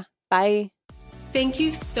 Mwah. Bye. Thank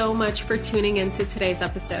you so much for tuning into today's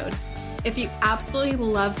episode. If you absolutely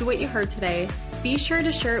loved what you heard today, be sure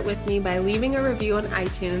to share it with me by leaving a review on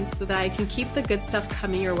iTunes so that I can keep the good stuff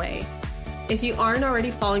coming your way. If you aren't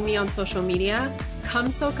already following me on social media,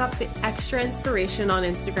 come soak up the extra inspiration on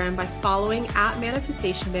Instagram by following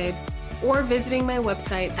 @ManifestationBabe or visiting my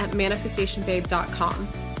website at manifestationbabe.com.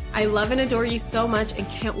 I love and adore you so much and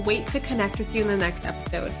can't wait to connect with you in the next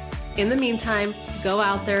episode. In the meantime, go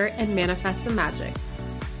out there and manifest some magic.